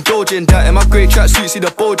trying to indulge in that. In my great tracksuit, see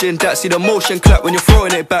the bulge in that. See the motion clap when you're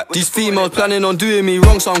throwing it back. These females planning on doing me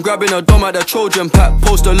wrong, so I'm grabbing a dom at the Trojan pack.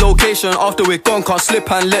 Post a location after we're gone, can't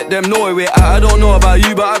slip and let them know where we're at. I don't know about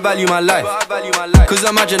you, but I value my life. Cause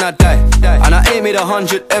imagine I die, and I ain't made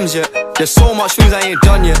 100 M's yet. There's so much things I ain't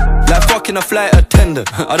done yet, like fucking a flight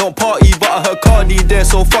attendant. I don't party, but I heard Cardi there,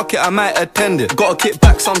 so fuck it, I might attend it. Gotta kick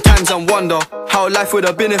back sometimes and wonder how life would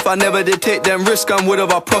have been if I never did take them risks, and would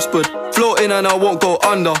have I prospered. Floating and I won't go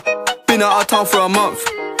under. Been out of town for a month,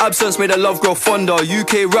 absence made the love grow fonder.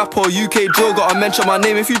 UK rapper, UK drill, gotta mention my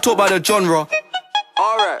name if you talk about the genre.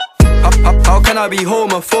 Alright, how can I be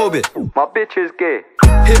homophobic? My bitch is gay.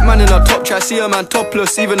 Hit man in a top try, see a man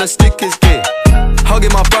topless, even a stick is gay.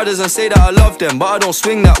 Hugging my brothers and say that I love them, but I don't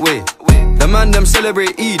swing that way. The man them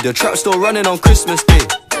celebrate Eid, the trap still running on Christmas Day.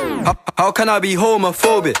 How can I be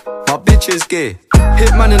homophobic? My bitch is gay.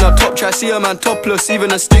 Hit man in a top try, see a man topless,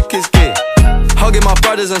 even a stick is gay. Hugging my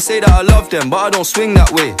brothers and say that I love them, but I don't swing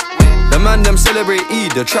that way. The man them celebrate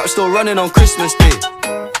Eid, the trap still running on Christmas Day.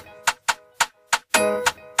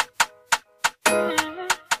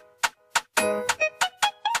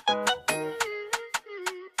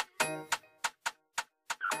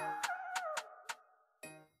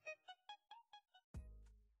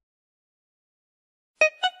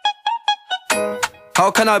 How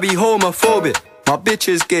can I be homophobic? My bitch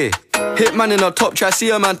is gay. Hit man in a top try, see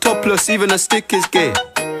a man topless, even a stick is gay.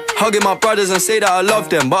 Hugging my brothers and say that I love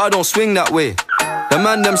them, but I don't swing that way. The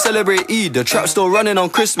man them celebrate Eid, the trap still running on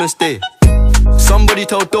Christmas Day. Somebody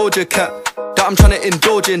told Doja Cat that I'm trying to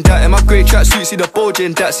indulge in that. In my great tracksuit, see the bulge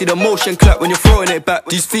in that. See the motion clap when you're throwing it back.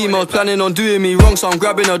 These females planning on doing me wrong, so I'm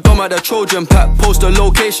grabbing a dom at the Trojan pack. Post a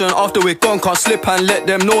location after we're gone, can't slip and let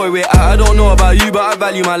them know where we're at. I don't know about you, but I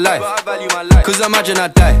value my life. Cause imagine I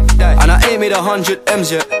die, and I ain't made 100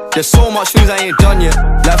 M's yet. There's so much things I ain't done yet,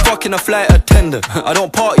 like fucking a flight attendant. I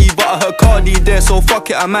don't party, but I heard Cardi there, so fuck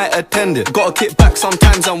it, I might attend it. Gotta kick back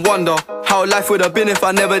sometimes and wonder how life would have been if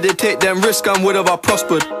I never did take them risks, and would have I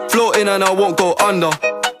prospered. Floating and I won't go under.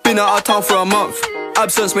 Been out of town for a month,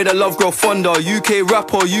 absence made the love grow fonder. UK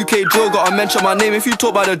rap or UK drill, gotta mention my name if you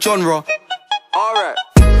talk about the genre. Alright,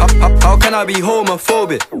 how can I be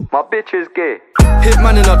homophobic? My bitch is gay. Hit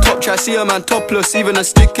man in a top try, see a man topless, even a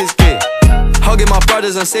stick is gay. Hugging my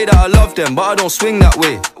brothers and say that I love them, but I don't swing that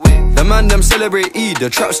way. The man them celebrate Eid, the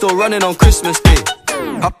trap still running on Christmas Day.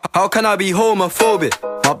 How can I be homophobic?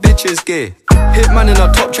 My bitch is gay. Hit man in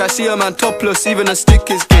a top try, see a man topless, even a stick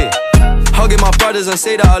is gay. Hugging my brothers and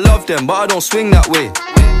say that I love them, but I don't swing that way.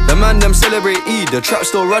 The man them celebrate Eid, the trap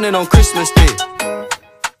still running on Christmas Day.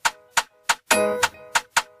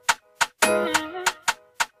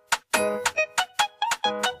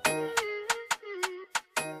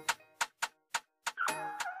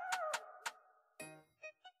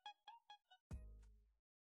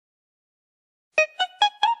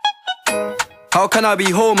 How can I be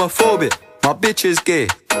homophobic? My bitch is gay.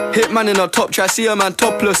 Hit man in a top try, see a man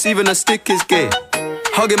topless, even a stick is gay.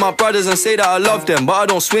 Hugging my brothers and say that I love them, but I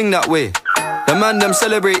don't swing that way. The man them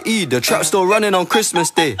celebrate Eid, the trap still running on Christmas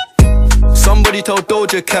Day. Somebody told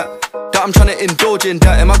Doja Cat that I'm trying to indulge in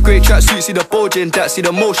that. In my great tracksuit, see the bulge in that. See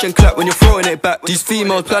the motion clap when you're throwing it back. These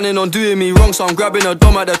females planning on doing me wrong, so I'm grabbing a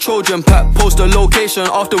dom at the Trojan pack. Post a location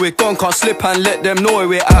after we're gone, can't slip and let them know where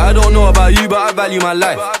we're at. I don't know about you, but I value my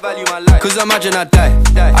life. Cause imagine I die,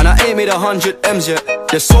 and I ain't made 100 M's yet.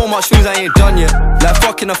 There's so much things I ain't done yet, like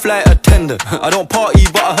fucking a flight attendant. I don't party,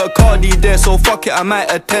 but I heard Cardi there, so fuck it, I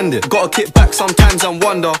might attend it. Gotta kick back sometimes and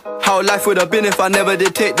wonder how life would have been if I never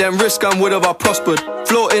did take them risks, and would have I prospered.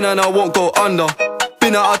 Floating and I won't go under.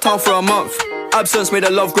 Been out of town for a month, absence made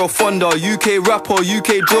the love grow fonder. UK rap or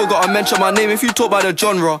UK drill, gotta mention my name if you talk about the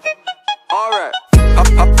genre. Alright,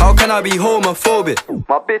 how can I be homophobic?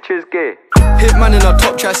 My bitch is gay. Hit man in a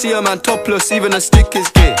top try, see a man topless, even a stick is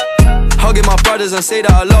gay. Hugging my brothers and say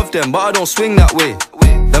that I love them, but I don't swing that way.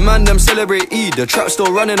 The man them celebrate Eid, the trap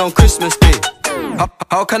still running on Christmas Day.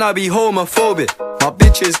 How can I be homophobic? My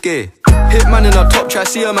bitch is gay. Hit man in a top try,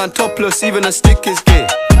 see a man topless, even a stick is gay.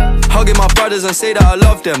 Hugging my brothers and say that I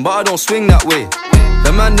love them, but I don't swing that way.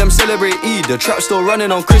 The man them celebrate Eid, the trap still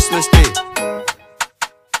running on Christmas Day.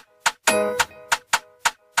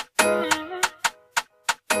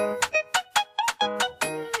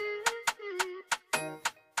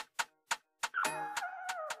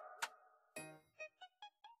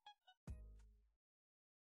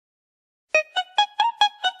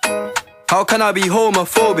 How can I be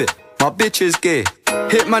homophobic? My bitch is gay.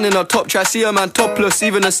 Hit man in a top try, see a man topless,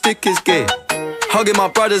 even a stick is gay. Hugging my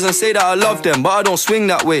brothers and say that I love them, but I don't swing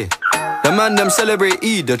that way. The man them celebrate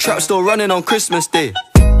Eid, the trap still running on Christmas Day.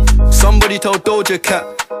 Somebody told Doja Cat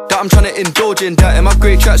that I'm trying to indulge in that. In my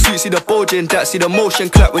great tracksuit, see the bulge in that. See the motion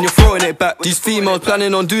clap when you're throwing it back. These females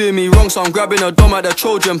planning on doing me wrong, so I'm grabbing a dom at the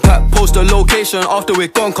Trojan pack. Post a location after we're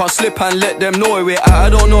gone, can't slip and let them know where we're at. I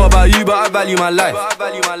don't know about you, but I value my life.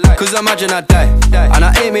 Cause imagine I die, and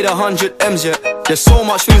I ain't made 100 M's yet. There's so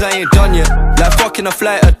much things I ain't done yet, like fucking a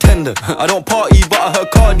flight attendant. I don't party, but I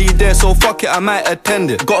heard Cardi there, so fuck it, I might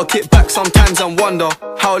attend it. Gotta kick back sometimes and wonder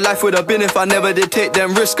how life would have been if I never did take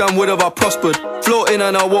them risks, and would have I prospered. Floating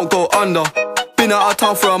and I won't go under. Been out of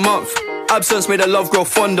town for a month, absence made the love grow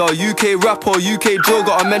fonder. UK rap or UK drill,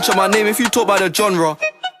 gotta mention my name if you talk about the genre.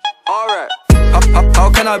 Alright,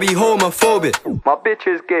 how can I be homophobic? My bitch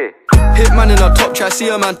is gay. Hit man in a top try, see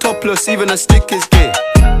a man topless, even a stick is gay.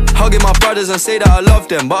 Hugging my brothers and say that I love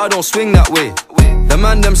them, but I don't swing that way. The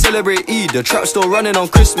man them celebrate Eid, the trap still running on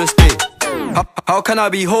Christmas Day. How can I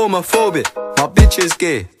be homophobic? My bitch is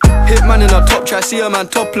gay. Hit man in a top try, see a man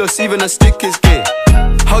topless, even a stick is gay.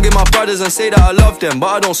 Hugging my brothers and say that I love them, but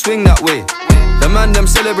I don't swing that way. The man them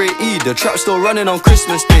celebrate Eid, the trap still running on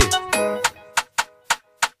Christmas Day.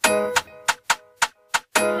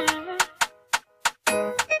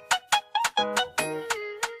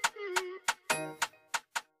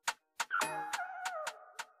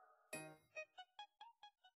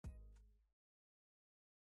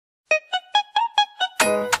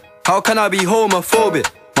 How can I be homophobic?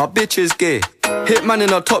 My bitch is gay. Hit man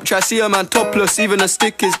in a top try, see a man topless, even a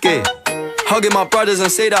stick is gay. Hugging my brothers and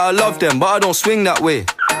say that I love them, but I don't swing that way.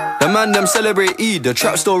 The man them celebrate Eid, the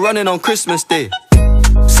trap still running on Christmas Day.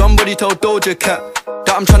 Somebody told Doja Cat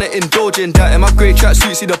that I'm tryna indulge in that. In my grey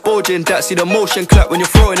tracksuit, see the bulge in that. See the motion clap when you're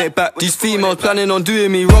throwing it back. These females planning on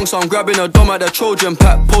doing me wrong, so I'm grabbing a dom at the Trojan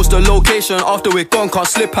pack. Post the location after we're gone, can't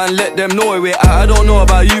slip and let them know where we're at. I don't know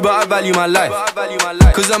about you, but I value my life.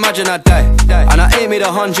 Cause imagine I die, and I ain't made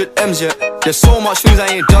 100 M's yet. There's so much things I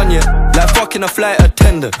ain't done yet, like fucking a flight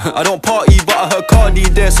attendant. I don't party, but I heard Cardi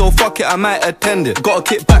there, so fuck it, I might attend it. Gotta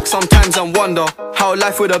kick back sometimes and wonder how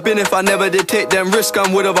life would have been if I never did take them risks,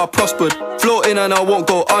 and would have I prospered. Floating and I won't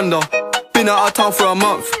go under. Been out of town for a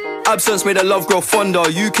month, absence made the love grow fonder.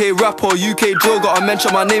 UK rap or UK drill, gotta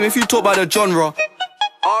mention my name if you talk about the genre.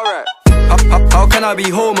 Alright, how can I be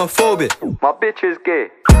homophobic? My bitch is gay.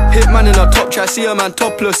 Hit man in a top try, see a man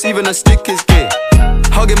topless, even a stick is gay.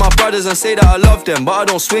 Hugging my brothers and say that I love them, but I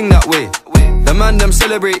don't swing that way. The man them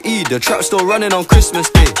celebrate Eid, the trap still running on Christmas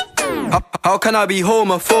Day. How can I be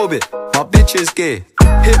homophobic? My bitch is gay.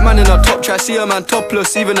 Hit man in a top try, see a man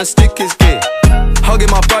topless, even a stick is gay.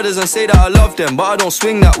 Hugging my brothers and say that I love them, but I don't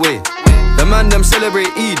swing that way. The man them celebrate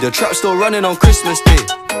Eid, the trap still running on Christmas Day.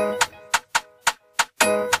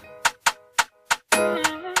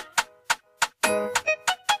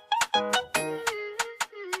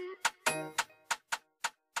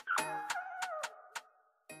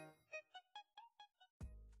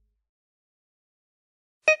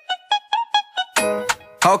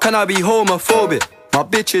 How can I be homophobic? My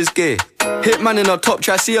bitch is gay. Hit man in a top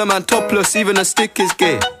try, see a man topless, even a stick is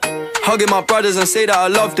gay. Hugging my brothers and say that I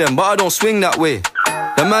love them, but I don't swing that way.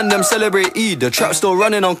 The man them celebrate Eid, the trap still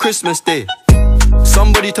running on Christmas Day.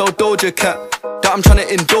 Somebody told Doja Cat that I'm tryna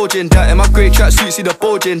indulge in that. In my grey tracksuit, see the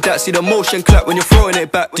bulge in that. See the motion clap when you're throwing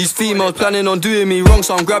it back. These females planning on doing me wrong,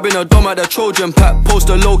 so I'm grabbing a dom at the Trojan pack. Post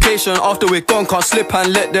the location after we're gone, can't slip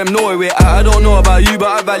and let them know where we're at. I don't know about you, but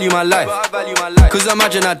I value my life. Cause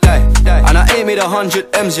imagine I die, and I ain't made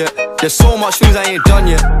 100 M's yet. There's so much things I ain't done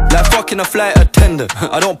yet, like fucking a flight attendant.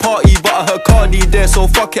 I don't party, but I heard Cardi there, so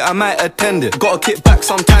fuck it, I might attend it. Gotta kick back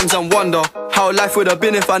sometimes and wonder how life would have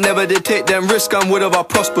been if I never did take them risks, and would have I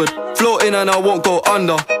prospered. Floating and I won't go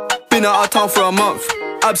under. Been out of town for a month,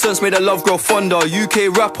 absence made the love grow fonder.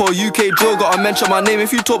 UK rap or UK drill, gotta mention my name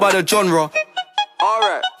if you talk about the genre.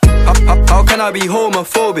 Alright, how can I be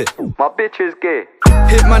homophobic? My bitch is gay.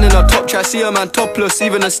 Hit man in a top try, see a man topless,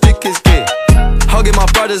 even a stick is gay. Hugging my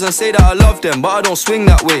brothers and say that I love them, but I don't swing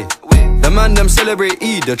that way. The man them celebrate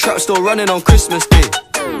Eid, the trap still running on Christmas Day.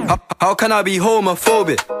 How can I be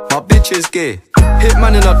homophobic? My bitch is gay. Hit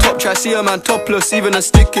man in a top try, see a man topless, even a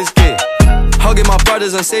stick is gay. Hugging my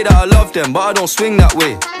brothers and say that I love them, but I don't swing that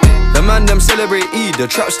way. The man them celebrate Eid, the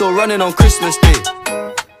trap still running on Christmas Day.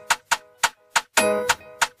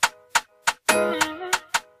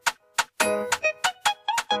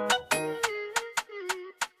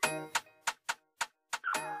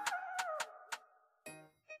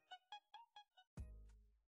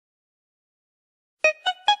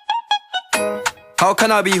 How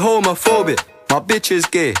can I be homophobic? My bitch is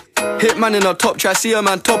gay. Hit man in a top try, see a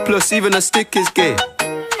man topless, even a stick is gay.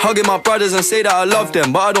 Hugging my brothers and say that I love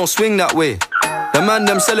them, but I don't swing that way. The man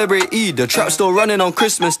them celebrate Eid, the trap still running on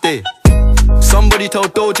Christmas Day. Somebody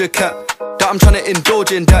told Doja Cat that I'm tryna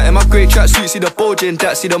indulge in that. In my grey tracksuit, see the bulge in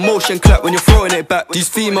that. See the motion clap when you're throwing it back. These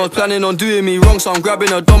females planning on doing me wrong, so I'm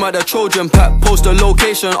grabbing a dom at the Trojan pack. Post the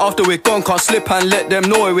location after we're gone, can't slip and let them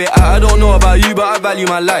know where we're at. I don't know about you, but I value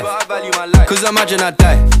my life. Cause imagine I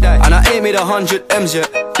die, and I ain't made 100 M's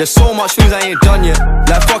yet. There's so much things I ain't done yet,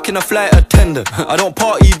 like fucking a flight attendant. I don't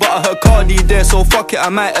party, but I heard Cardi there, so fuck it, I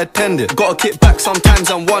might attend it. Gotta kick back sometimes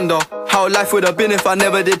and wonder how life would have been if I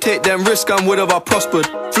never did take them risks, and would have I prospered.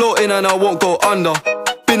 Floating and I won't go under.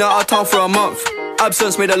 Been out of town for a month,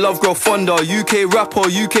 absence made the love grow fonder. UK rap or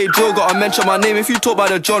UK drill, gotta mention my name if you talk about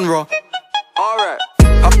the genre. Alright,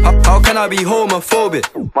 how can I be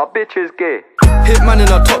homophobic? My bitch is gay. Hit man in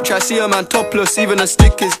a top try, see a man topless, even a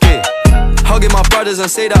stick is gay. Hugging my brothers and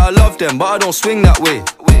say that I love them, but I don't swing that way.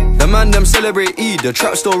 The man them celebrate Eid, the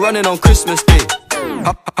trap still running on Christmas Day.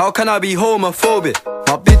 How can I be homophobic?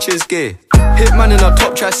 My bitch is gay. Hit man in a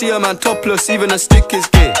top try, see a man topless, even a stick is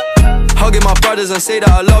gay. Hugging my brothers and say that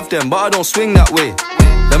I love them, but I don't swing that way.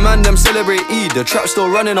 The man them celebrate Eid, the trap still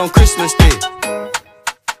running on Christmas Day.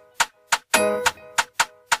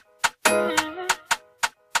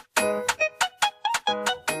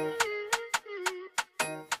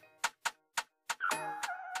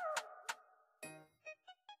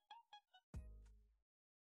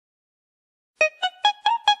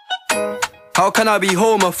 How can I be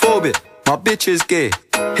homophobic? My bitch is gay.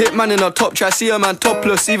 Hit man in a top try, see a man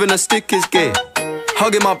topless, even a stick is gay.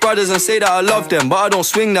 Hugging my brothers and say that I love them, but I don't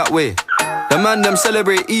swing that way. The man them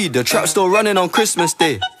celebrate Eid, the trap still running on Christmas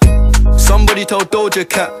Day. Somebody told Doja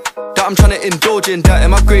Cat that I'm trying to indulge in that.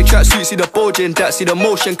 In my grey tracksuit, see the bulge in that. See the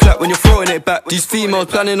motion clap when you're throwing it back. These females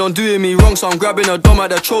planning on doing me wrong, so I'm grabbing a dom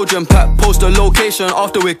at the Trojan pack. Post the location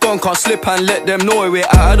after we're gone, can't slip and let them know where we're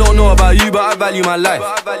at. I don't know about you, but I value my life.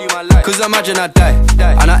 Cause imagine I die,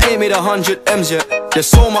 and I ain't made 100 M's yet. There's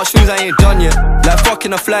so much things I ain't done yet, like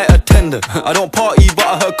fucking a flight attendant. I don't party, but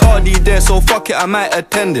I heard Cardi there, so fuck it, I might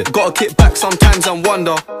attend it. Gotta kick back sometimes and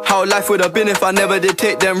wonder how life would have been if I never did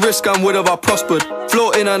take them risks, and would have I prospered.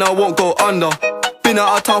 Floating and I won't go under. Been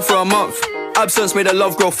out of town for a month, absence made the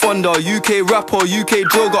love grow fonder. UK rap or UK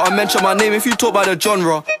drill, gotta mention my name if you talk about the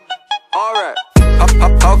genre. Alright,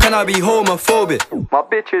 how can I be homophobic? My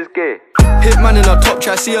bitch is gay. Hit man in a top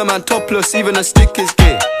try, see a man topless, even a stick is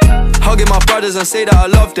gay. Hugging my brothers and say that I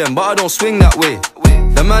love them, but I don't swing that way.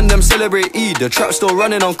 The man them celebrate Eid, the trap still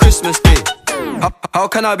running on Christmas Day. How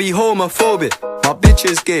can I be homophobic? My bitch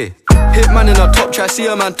is gay. Hit man in a top try, see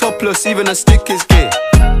a man topless, even a stick is gay.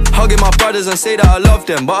 Hugging my brothers and say that I love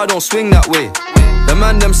them, but I don't swing that way. The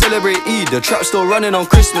man them celebrate Eid, the trap still running on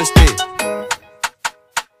Christmas Day.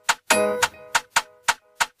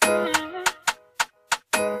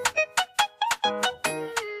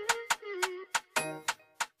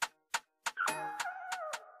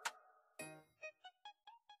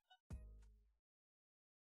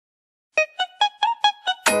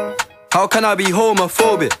 How can I be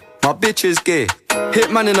homophobic? My bitch is gay.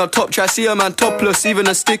 Hit man in a top try, see a man topless, even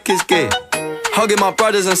a stick is gay. Hugging my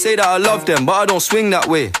brothers and say that I love them, but I don't swing that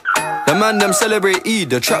way. The man them celebrate Eid,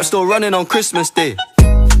 the trap still running on Christmas Day.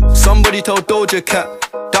 Somebody told Doja Cat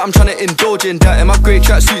that I'm trying to indulge in that. In my grey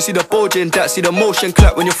tracksuit, see the bulge in that. See the motion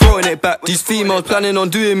clap when you're throwing it back. These females planning on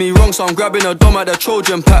doing me wrong, so I'm grabbing a dom at the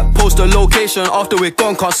Trojan pack. Post the location after we're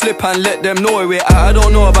gone, can't slip and let them know where we're at. I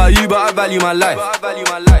don't know about you, but I value my life.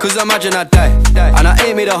 Cause imagine I die, and I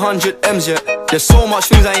ain't made 100 M's yet. There's so much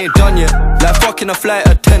things I ain't done yet, like fucking a flight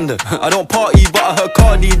attendant. I don't party, but I heard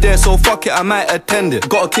Cardi there, so fuck it, I might attend it.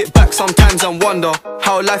 Gotta kick back sometimes and wonder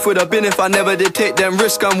how life would have been if I never did take them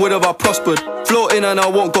risks, and would have I prospered. Floating and I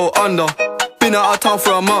won't go under. Been out of town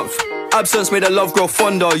for a month, absence made the love grow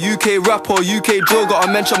fonder. UK rap or UK drill,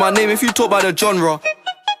 gotta mention my name if you talk about the genre.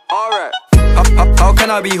 Alright, how can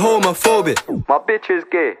I be homophobic? My bitch is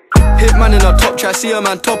gay. Hit man in a top try, see a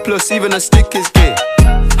man topless, even a stick is gay.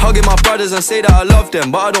 Hugging my brothers and say that I love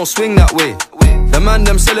them, but I don't swing that way. The man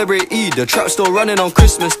them celebrate Eid, the trap still running on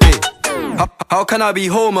Christmas Day. How can I be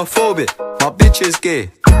homophobic? My bitch is gay.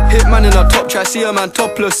 Hit man in a top try, see a man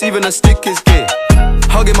topless, even a stick is gay.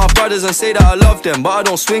 Hugging my brothers and say that I love them, but I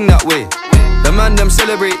don't swing that way. The man them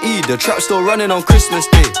celebrate Eid, the trap still running on Christmas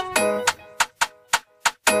Day.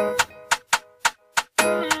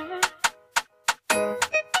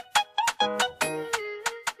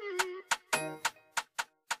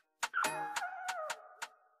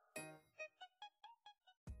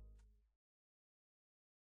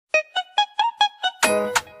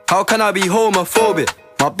 How can I be homophobic?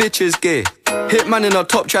 My bitch is gay. Hit man in a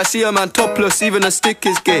top try, see a man topless, even a stick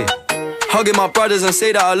is gay. Hugging my brothers and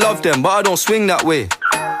say that I love them, but I don't swing that way.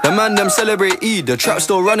 The man them celebrate Eid, the trap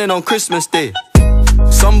still running on Christmas Day.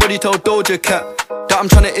 Somebody told Doja Cat that I'm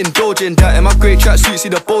trying to indulge in that. In my grey tracksuit, see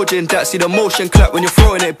the bulge in that. See the motion clap when you're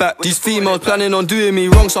throwing it back. These females planning on doing me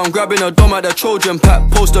wrong, so I'm grabbing a dom at the Trojan pack.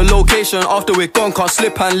 Post the location after we're gone, can't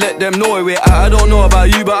slip and let them know where we're at. I don't know about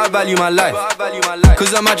you, but I value my life.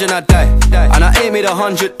 Cause imagine I die, and I ain't made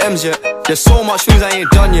 100 M's yet. There's so much things I ain't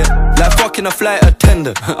done yet, like fucking a flight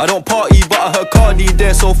attendant. I don't party, but I heard Cardi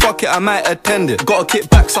there, so fuck it, I might attend it. Gotta kick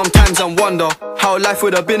back sometimes and wonder how life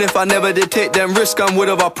would have been if I never did take them risks, and would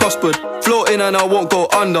have I prospered. Floating and I won't go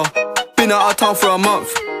under. Been out of town for a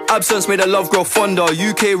month, absence made the love grow fonder.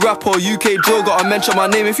 UK rap or UK drill, gotta mention my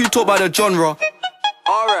name if you talk about the genre.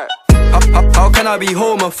 Alright, how can I be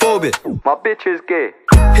homophobic? My bitch is gay.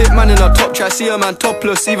 Hit man in a top try, see a man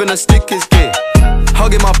topless, even a stick is gay.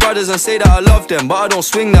 Hugging my brothers and say that I love them, but I don't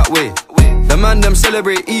swing that way. The man them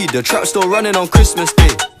celebrate Eid, the trap still running on Christmas Day.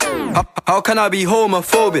 How can I be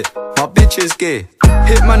homophobic? My bitch is gay.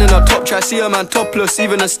 Hit man in a top try, see a man topless,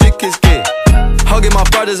 even a stick is gay. Hugging my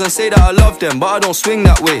brothers and say that I love them, but I don't swing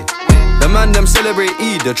that way. The man them celebrate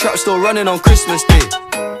Eid, the trap still running on Christmas Day.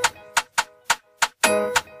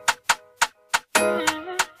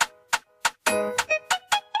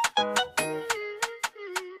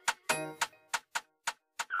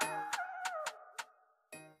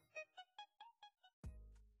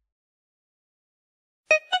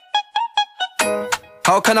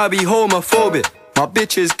 How can I be homophobic? My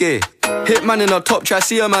bitch is gay. Hit man in a top try,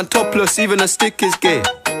 see a man topless, even a stick is gay.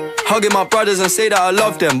 Hugging my brothers and say that I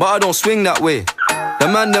love them, but I don't swing that way. The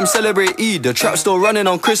man them celebrate Eid, the trap still running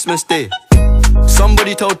on Christmas Day.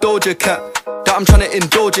 Somebody told Doja Cat that I'm trying to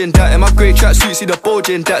indulge in that. In my grey tracksuit, see the bulge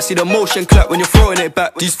in that. See the motion clap when you're throwing it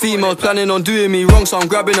back. These females planning on doing me wrong, so I'm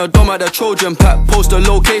grabbing a dom at the Trojan pack. Post the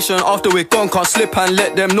location after we're gone, can't slip and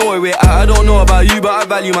let them know where we're at. I don't know about you, but I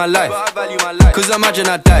value my life. Cause imagine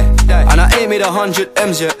I die, and I ain't made 100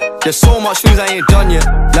 M's yet. There's so much things I ain't done yet,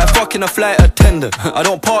 like fucking a flight attendant. I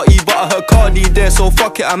don't party, but I heard Cardi there, so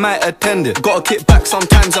fuck it, I might attend it. Gotta kick back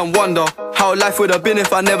sometimes and wonder how life would have been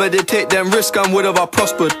if I never did take them risks, and would have I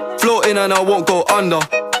prospered. Floating and I won't go under.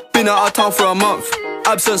 Been out of town for a month,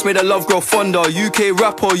 absence made the love grow fonder. UK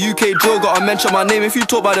rapper, UK drill, gotta mention my name if you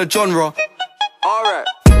talk about the genre. Alright,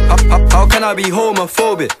 how can I be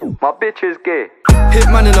homophobic? My bitch is gay. Hit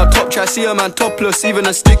man in a top try, see a man topless, even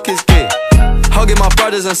a stick is gay. Hugging my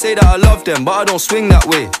brothers and say that I love them, but I don't swing that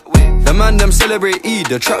way. The man them celebrate Eid,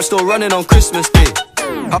 the trap still running on Christmas Day.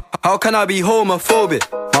 How can I be homophobic?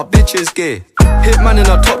 My bitch is gay. Hit man in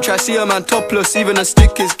a top try, see a man topless, even a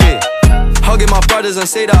stick is gay. Hugging my brothers and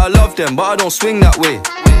say that I love them, but I don't swing that way.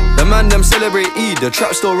 The man them celebrate Eid, the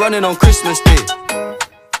trap still running on Christmas Day.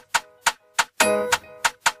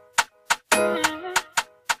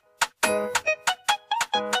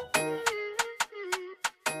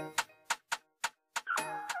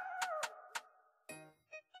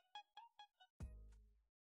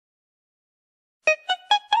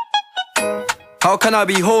 How can I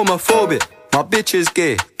be homophobic? My bitch is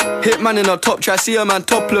gay. Hit man in a top try, see a man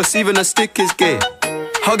topless, even a stick is gay.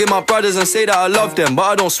 Hugging my brothers and say that I love them, but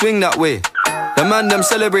I don't swing that way. The man them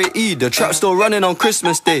celebrate Eid, the trap still running on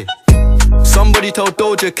Christmas Day. Somebody told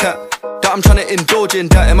Doja Cat that I'm trying to indulge in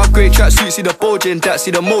that. In my grey tracksuit, see the bulge in that.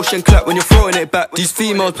 See the motion clap when you're throwing it back. These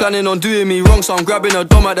females planning on doing me wrong, so I'm grabbing a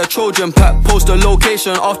dom at the Trojan pack. Post the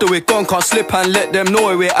location after we're gone, can't slip and let them know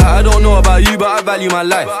where we're at. I don't know about you, but I value my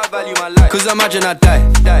life. Cause imagine I die,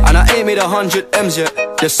 and I ain't made 100 M's yet.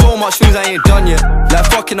 There's so much things I ain't done yet, like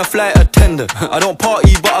fucking a flight attendant. I don't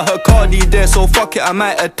party, but I heard Cardi there, so fuck it, I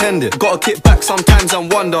might attend it. Gotta kick back sometimes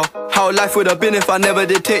and wonder how life would have been if I never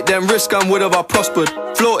did take them risks, and would have I prospered.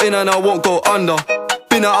 Floating and I won't go under.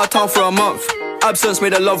 Been out of town for a month, absence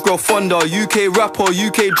made the love grow fonder. UK rapper,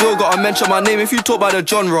 UK drill, gotta mention my name if you talk about the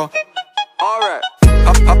genre. Alright,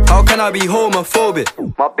 how can I be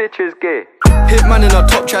homophobic? My bitch is gay. Hit man in a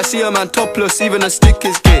top try, see a man topless, even a stick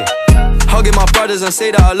is gay. Hugging my brothers and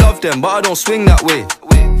say that I love them, but I don't swing that way.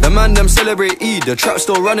 The man them celebrate Eid, the trap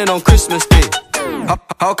still running on Christmas Day.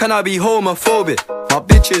 How can I be homophobic? My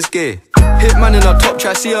bitch is gay. Hit man in a top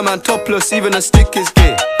try, see a man topless, even a stick is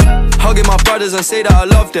gay. Hugging my brothers and say that I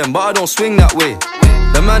love them, but I don't swing that way.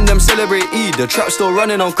 The man them celebrate Eid, the trap still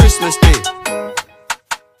running on Christmas Day.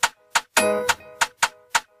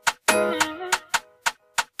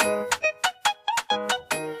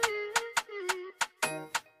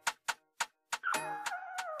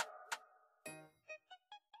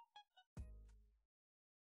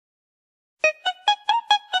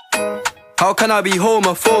 How can I be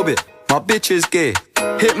homophobic? My bitch is gay.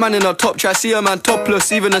 Hit man in a top try, see a man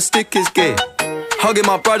topless, even a stick is gay. Hugging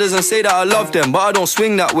my brothers and say that I love them, but I don't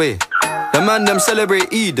swing that way. The man them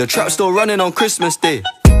celebrate Eid, the trap still running on Christmas Day.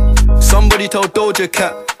 Somebody told Doja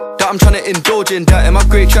Cat that I'm trying to indulge in that. In my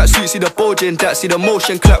grey tracksuit, see the bulge in that. See the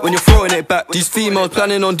motion clap when you're throwing it back. These females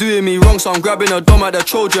planning on doing me wrong, so I'm grabbing a dom at the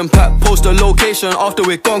Trojan pack. Post the location after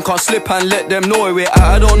we're gone, can't slip and let them know where we're at.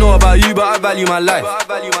 I don't know about you, but I value my life.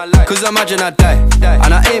 Cause imagine I die,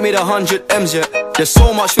 and I ain't made 100 M's yet. There's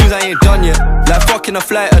so much things I ain't done yet, like fucking a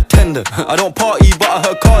flight attendant. I don't party, but I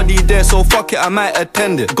heard Cardi there, so fuck it, I might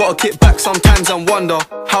attend it. Gotta kick back sometimes and wonder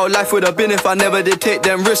how life would have been if I never did take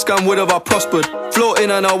them risks, and would have I prospered.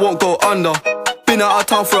 Floating and I won't go under. Been out of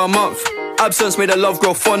town for a month, absence made the love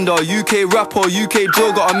grow fonder. UK rapper, UK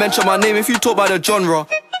drill, gotta mention my name if you talk about the genre.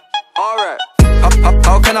 Alright,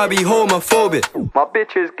 how can I be homophobic? My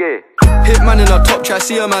bitch is gay. Hit man in a top try,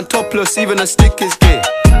 see a man topless, even a stick is gay.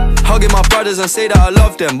 Hugging my brothers and say that I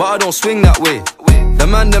love them, but I don't swing that way. The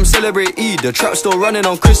man them celebrate Eid, the trap still running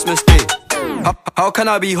on Christmas Day. How can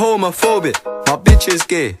I be homophobic? My bitch is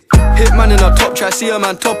gay. Hit man in a top try, see a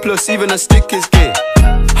man topless, even a stick is gay.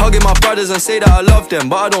 Hugging my brothers and say that I love them,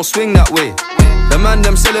 but I don't swing that way. The man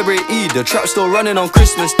them celebrate Eid, the trap still running on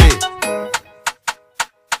Christmas Day.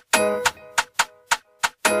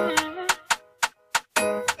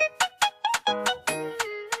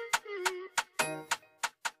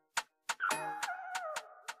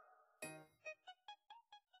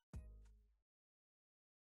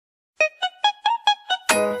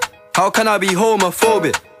 How can I be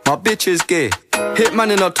homophobic? My bitch is gay. Hit man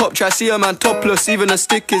in a top try, see a man topless, even a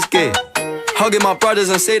stick is gay. Hugging my brothers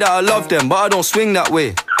and say that I love them, but I don't swing that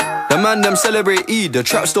way. The man them celebrate Eid, the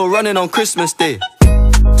trap still running on Christmas Day.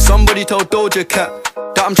 Somebody told Doja Cat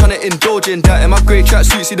that I'm tryna indulge in that. In my great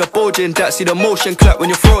tracksuit, see the bulge in that. See the motion clap when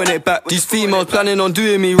you're throwing it back. These females planning on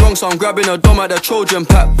doing me wrong, so I'm grabbing a dom at the Trojan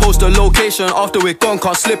pack. Post the location after we're gone,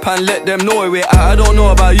 can't slip and let them know where we're at. I don't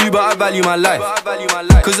know about you, but I value my life.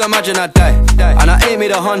 Cause imagine I die, and I ain't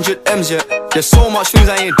made 100 M's yet. There's so much things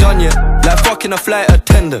I ain't done yet, like fucking a flight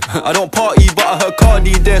attendant. I don't party, but I heard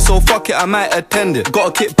Cardi there, so fuck it, I might attend it.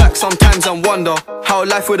 Gotta kick back sometimes and wonder how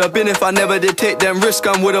life would have been if I never did take them risks,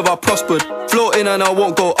 and would have I prospered. Floating and I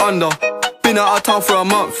won't go under. Been out of town for a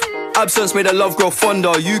month, absence made the love grow fonder.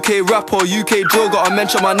 UK rapper, UK drill, gotta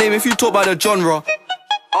mention my name if you talk about the genre.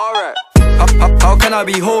 Alright, how can I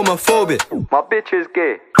be homophobic? My bitch is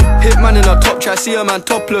gay. Hit man in a top try, see a man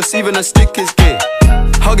topless, even a stick is gay.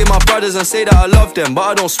 Hugging my brothers and say that I love them, but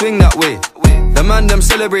I don't swing that way. The man them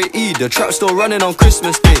celebrate Eid, the trap still running on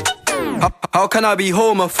Christmas Day. How can I be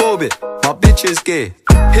homophobic? My bitch is gay.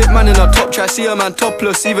 Hit man in a top try, see a man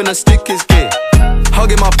topless, even a stick is gay.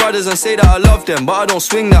 Hugging my brothers and say that I love them, but I don't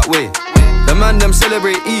swing that way. The man them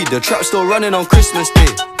celebrate Eid, the trap still running on Christmas Day.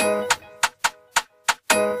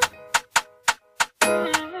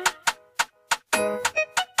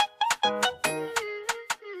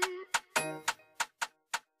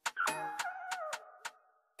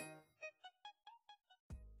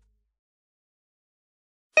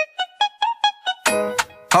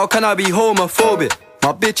 How can I be homophobic?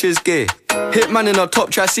 My bitch is gay. Hit man in a top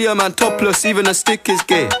try, see a man topless, even a stick is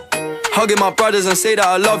gay. Hugging my brothers and say that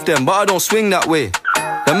I love them, but I don't swing that way.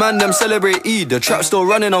 The man them celebrate Eid, the trap still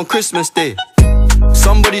running on Christmas Day.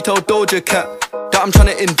 Somebody told Doja Cat that I'm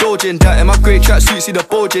tryna indulge in that. In my great tracksuit, see the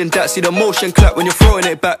bulge in that. See the motion clap when you're throwing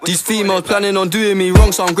it back. These females planning on doing me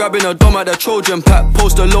wrong, so I'm grabbing a dom at the Trojan pack.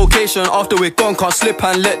 Post the location after we're gone, can't slip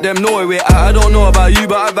and let them know where we're at. I don't know about you,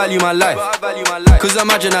 but I value my life. Cause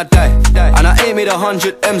imagine I die, and I ain't made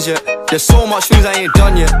 100 M's yet. There's so much things I ain't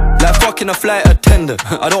done yet, like fucking a flight attendant.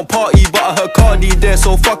 I don't party, but I heard Cardi there,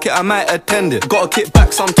 so fuck it, I might attend it. Gotta kick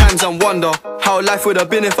back sometimes and wonder how life would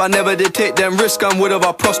have been if I never did take them risks, and would have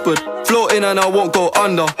I prospered. Floating and I won't go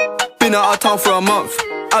under. Been out of town for a month,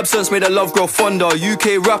 absence made the love grow fonder.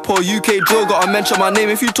 UK rapper, UK drill, gotta mention my name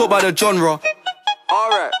if you talk about the genre.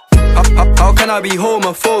 Alright, how can I be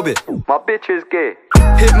homophobic? My bitch is gay.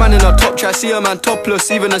 Hit man in a top try, see a man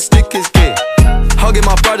topless, even a stick is gay. Hugging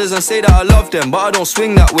my brothers and say that I love them, but I don't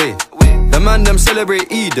swing that way. The man them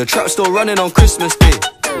celebrate Eid, the trap still running on Christmas Day.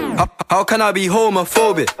 How can I be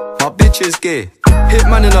homophobic? My bitch is gay. Hit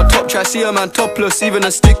man in a top try, see a man topless, even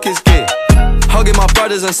a stick is gay. Hugging my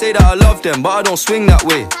brothers and say that I love them, but I don't swing that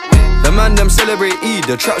way. The man them celebrate Eid,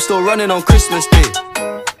 the trap still running on Christmas Day.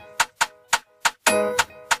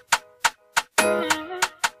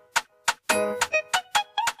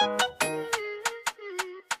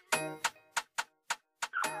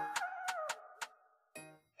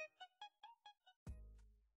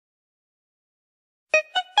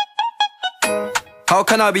 How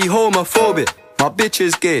can I be homophobic? My bitch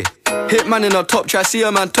is gay. Hit man in a top try, see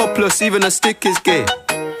a man topless, even a stick is gay.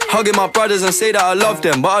 Hugging my brothers and say that I love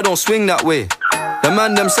them, but I don't swing that way. The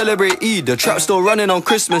man them celebrate Eid, the trap still running on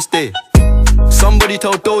Christmas Day. Somebody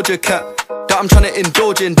told Doja Cat that I'm tryna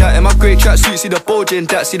indulge in that. In my great tracksuit, see the bulge in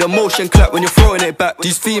that. See the motion clap when you're throwing it back.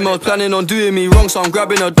 These females planning on doing me wrong, so I'm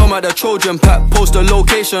grabbing a dom at the Trojan pack. Post the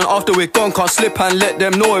location after we're gone, can't slip and let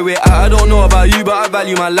them know where we're at. I don't know about you, but I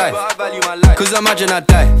value my life. Cause imagine I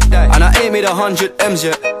die, and I ain't made 100 M's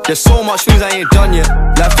yet. There's so much things I ain't done yet,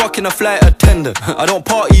 like fucking a flight attendant. I don't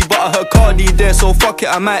party, but I heard Cardi there, so fuck it,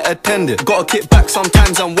 I might attend it. Gotta kick back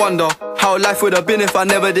sometimes and wonder how life would have been if I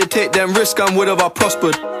never did take them risks, and would have I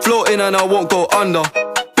prospered. Floating and I won't go under.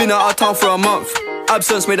 Been out of town for a month,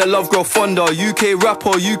 absence made the love grow fonder. UK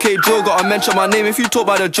rapper, UK drill, gotta mention my name if you talk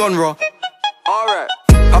about the genre. Alright,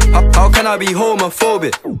 how can I be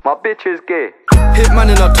homophobic? My bitch is gay. Hit man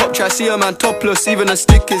in a top try, see a man topless, even a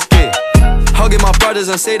stick is gay. Hugging my brothers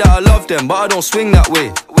and say that I love them, but I don't swing that way.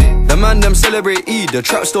 The man them celebrate Eid, the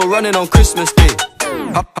trap still running on Christmas Day.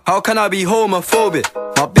 How can I be homophobic?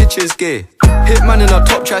 My bitch is gay. Hit man in a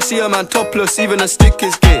top try, see a man topless, even a stick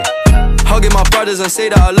is gay. Hugging my brothers and say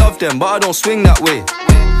that I love them, but I don't swing that way.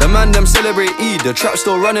 The man them celebrate Eid, the trap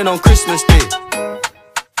still running on Christmas Day.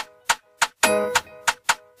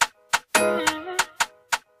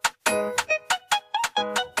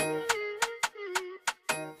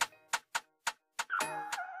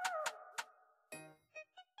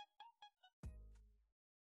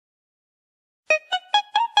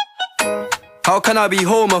 How can I be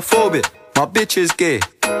homophobic? My bitch is gay.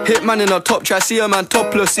 Hit man in a top try, see a man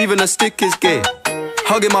topless, even a stick is gay.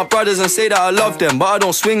 Hugging my brothers and say that I love them, but I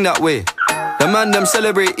don't swing that way. The man them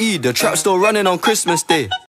celebrate Eid, the trap still running on Christmas Day.